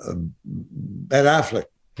Ben Affleck.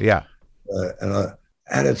 Yeah. And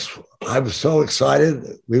I was so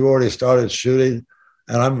excited. We've already started shooting,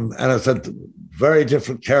 and it's a very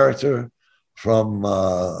different character from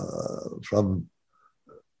I'm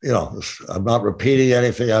not repeating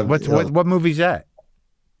anything. What movie's that?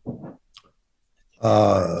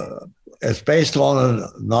 It's based on a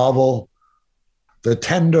novel, The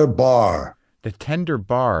Tender Bar. The Tender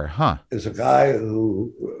Bar, huh? Is a guy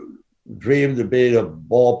who dreamed of being a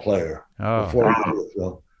ball player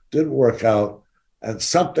before didn't work out, and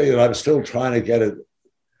something that I'm still trying to get it.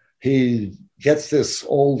 He gets this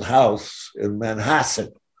old house in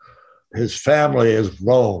Manhasset. His family has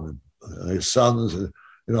grown, his sons,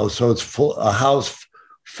 so it's a house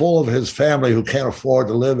full of his family who can't afford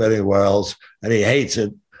to live anywhere else, and he hates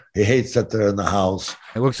it. He hates that they're in the house.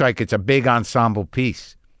 It looks like it's a big ensemble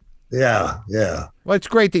piece. Yeah. Well, it's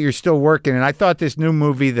great that you're still working, and I thought this new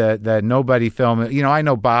movie, the Nobody film. I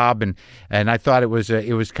know Bob, and I thought it was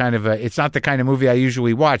kind of it's not the kind of movie I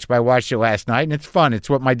usually watch, but I watched it last night, and it's fun. It's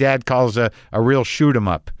what my dad calls a real shoot 'em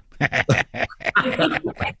up.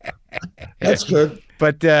 That's good.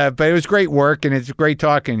 But it was great work, and it's great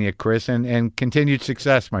talking to you, Chris, and continued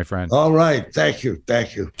success, my friend. All right, thank you.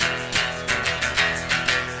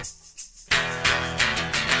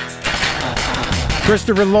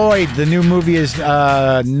 Christopher Lloyd, the new movie is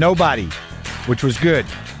Nobody, which was good.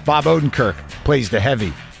 Bob Odenkirk plays the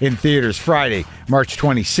heavy in theaters Friday, March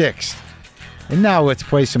 26th. And now let's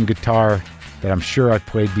play some guitar that I'm sure I've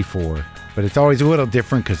played before, but it's always a little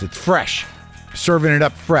different because it's fresh. Serving it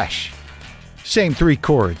up fresh. Same three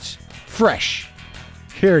chords. Fresh.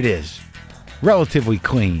 Here it is. Relatively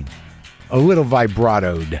clean. A little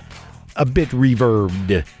vibratoed. A bit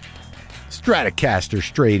reverbed. Stratocaster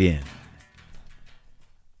straight in.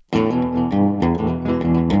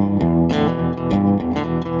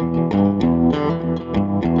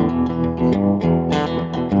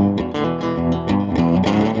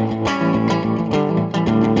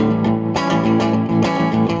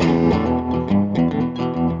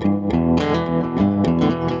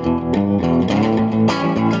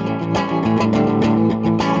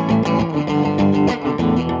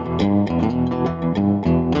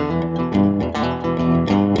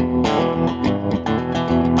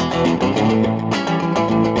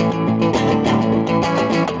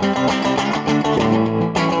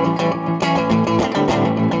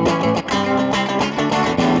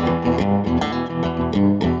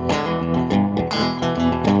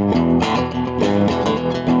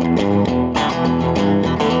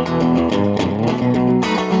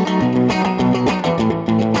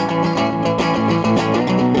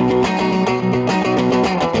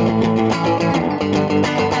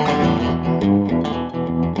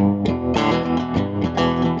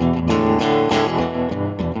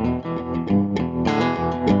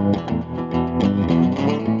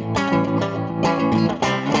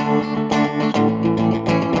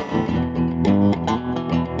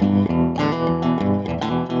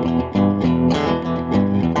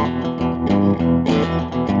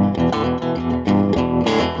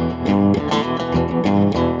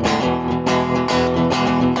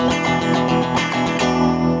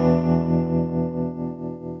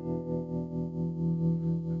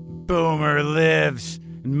 Boomer lives,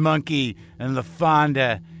 and Monkey and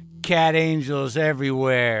LaFonda, cat angels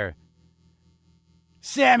everywhere.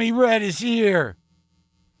 Sammy Red is here.